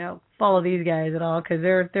gonna follow these guys at all, because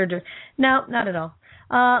they're no, not at all.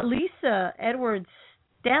 Lisa Edwards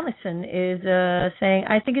Danison is saying,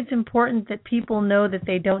 I think it's important that people know that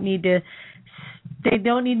they don't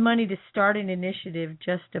need money to start an initiative,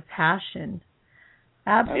 just a passion.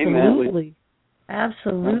 Absolutely.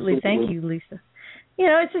 Absolutely. Thank you, Lisa.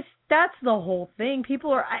 It's just, that's the whole thing.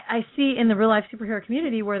 People are, I see in the real life superhero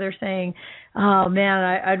community where they're saying, oh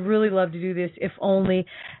man, I'd really love to do this if only.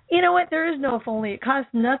 You know what? There is no if only. It costs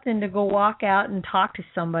nothing to go walk out and talk to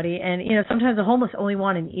somebody. And, sometimes the homeless only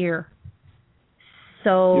want an ear.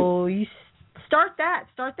 So you start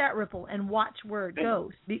that ripple and watch where it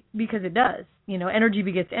goes, because it does. Energy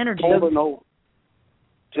begets energy.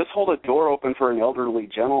 Just hold a door open for an elderly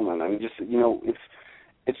gentleman. I mean, just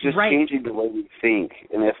it's just changing the way we think.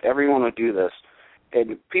 And if everyone would do this,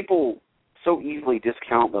 and people so easily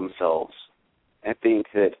discount themselves and think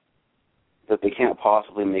that they can't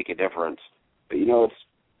possibly make a difference. But it's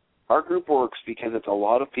our group works because it's a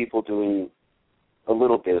lot of people doing a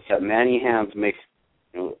little bit. It's that many hands make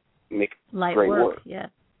light great work.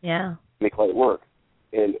 Yeah. Make light work.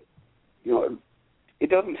 And, you know, it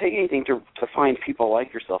doesn't take anything to find people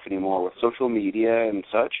like yourself anymore with social media and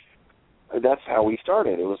such. That's how we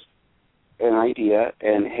started. It was an idea,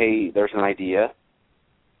 and, hey, there's an idea.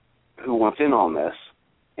 Who wants in on this?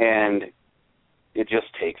 And it just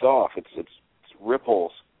takes off. It's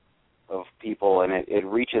ripples of people, and it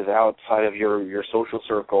reaches outside of your social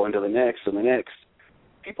circle into the next and the next.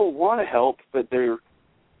 People want to help, but they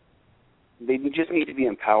just need to be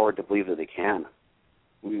empowered to believe that they can.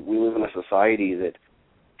 We live in a society that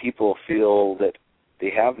people feel that they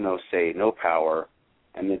have no say, no power,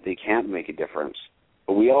 and that they can't make a difference.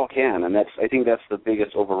 But we all can, and I think that's the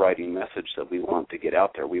biggest overriding message that we want to get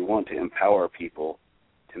out there. We want to empower people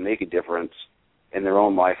to make a difference in their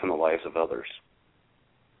own life and the lives of others.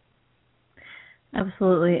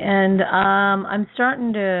 Absolutely. And I'm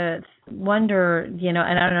starting to wonder, you know,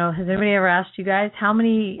 and I don't know, has anybody ever asked you guys, how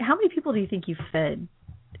many people do you think you fed?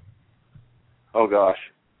 Oh, gosh.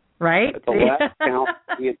 Right? At the last count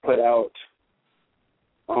we had put out,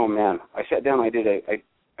 oh, man, I sat down, I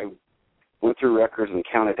went through records and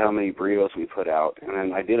counted how many burritos we put out, and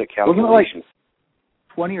then I did a calculation. Wasn't it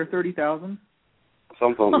like 20 or 30,000?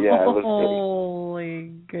 Something, yeah. It was,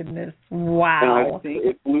 holy goodness! Wow! And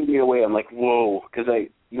it blew me away. I'm like, whoa, because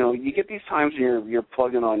you get these times when you're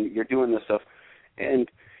plugging on, you're doing this stuff, and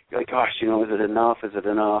you're like, gosh, you know, is it enough? Is it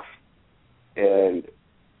enough? And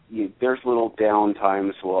there's little down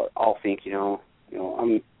times where I'll think, I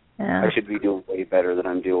should be doing way better than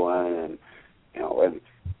I'm doing, and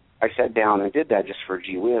I sat down and did that just for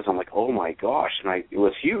gee whiz. I'm like, oh my gosh, and it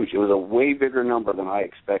was huge. It was a way bigger number than I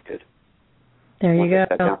expected. There you go.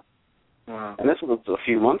 Wow. And this was a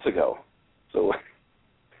few months ago. So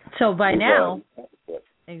by now,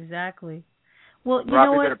 exactly. Well, you Rob,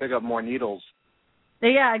 know what? We better pick up more needles.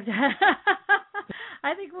 Yeah, exactly.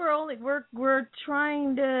 I think we're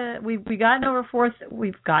trying to. We've gotten over fourth.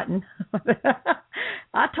 We've gotten.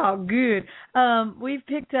 I talk good. We've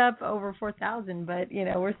picked up over 4,000, but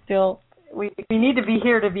we're still. We need to be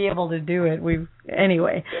here to be able to do it.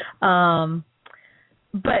 Anyway.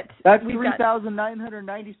 But that's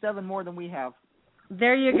 3,997 more than we have.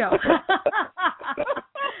 There you go.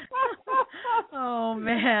 Oh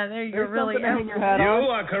man, there you go. Really, you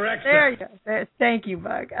are correct. There you go. Thank you,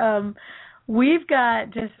 Bug. We've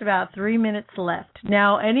got just about 3 minutes left.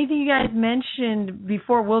 Now, anything you guys mentioned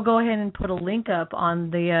before, we'll go ahead and put a link up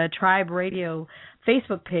on the Tribe Radio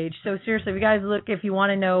Facebook page. So seriously, if you guys look, if you want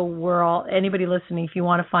to know anybody listening, if you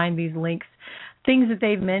want to find these links, things that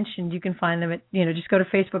they've mentioned, you can find them at, just go to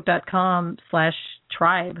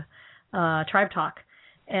facebook.com/tribe, Tribe Talk.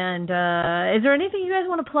 And is there anything you guys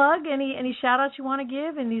want to plug? Any shout-outs you want to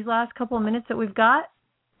give in these last couple of minutes that we've got?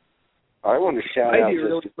 I want to shout out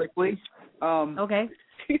really quickly. Okay.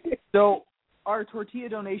 So our tortilla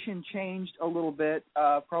donation changed a little bit,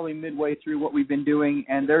 probably midway through what we've been doing,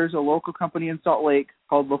 and there's a local company in Salt Lake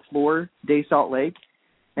called La Flor de Salt Lake,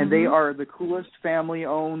 and they are the coolest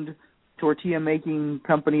family-owned tortilla-making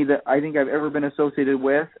company that I think I've ever been associated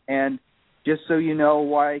with. And just so you know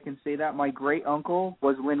why I can say that, my great-uncle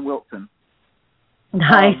was Lynn Wilson.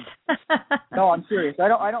 Nice. No, I'm serious.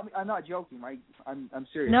 I'm not joking. I'm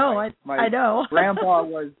serious. No, I know.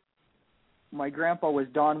 My grandpa was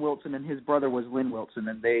Don Wilson, and his brother was Lynn Wilson,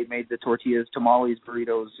 and they made the tortillas, tamales,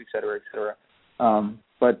 burritos, et cetera, et cetera.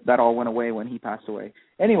 But that all went away when he passed away.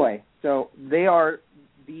 Anyway, so they are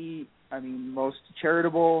the most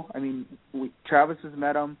charitable. Travis has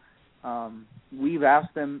met them. We've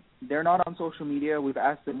asked them. They're not on social media. We've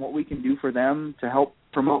asked them what we can do for them to help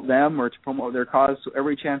promote them or to promote their cause. So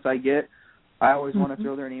every chance I get, I always want to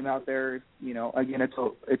throw their name out there. Again,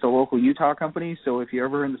 it's a local Utah company. So if you're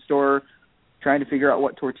ever in the store trying to figure out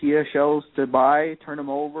what tortilla shells to buy, turn them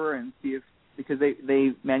over and see because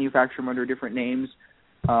they manufacture them under different names.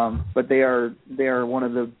 But they are one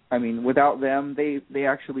of the. Without them, they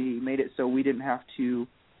actually made it so we didn't have to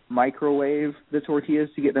microwave the tortillas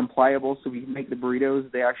to get them pliable, so we can make the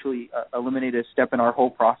burritos. They actually eliminated a step in our whole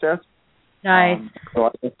process. Nice. So I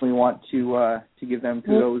definitely want to give them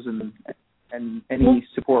kudos and any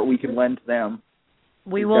support we can lend to them.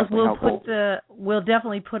 We'll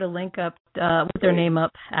definitely put a link up with their name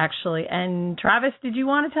up actually. And Travis, did you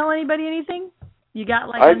want to tell anybody anything? You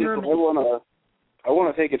got I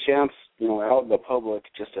want to take a chance, out in the public,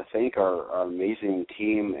 just to thank our amazing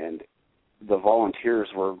team and the volunteers.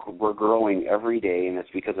 We're growing every day, and it's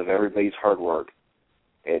because of everybody's hard work.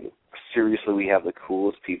 And seriously, we have the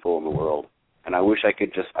coolest people in the world. And I wish I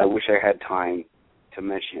had time to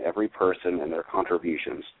mention every person and their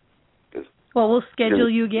contributions. Well, we'll schedule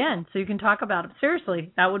you again so you can talk about it.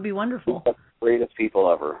 Seriously, that would be wonderful. The greatest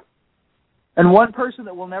people ever. And one person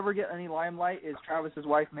that will never get any limelight is Travis's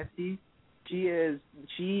wife, Misty. She is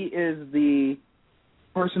the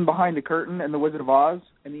person behind the curtain in The Wizard of Oz.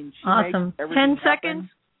 I mean, she awesome. makes everything 10 seconds.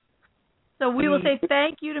 So we will say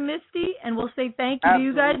thank you to Misty, and we'll say thank you Absolutely. to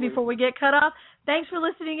you guys before we get cut off. Thanks for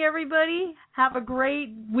listening, everybody. Have a great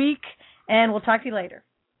week, and we'll talk to you later.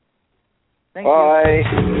 Thank Bye.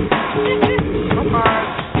 you.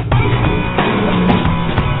 Bye.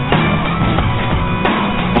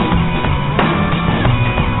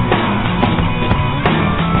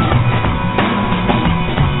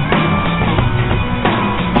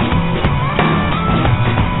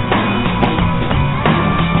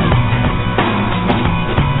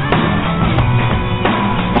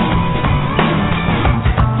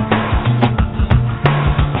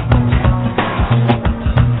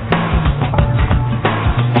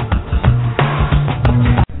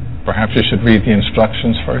 Perhaps you should read the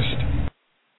instructions first.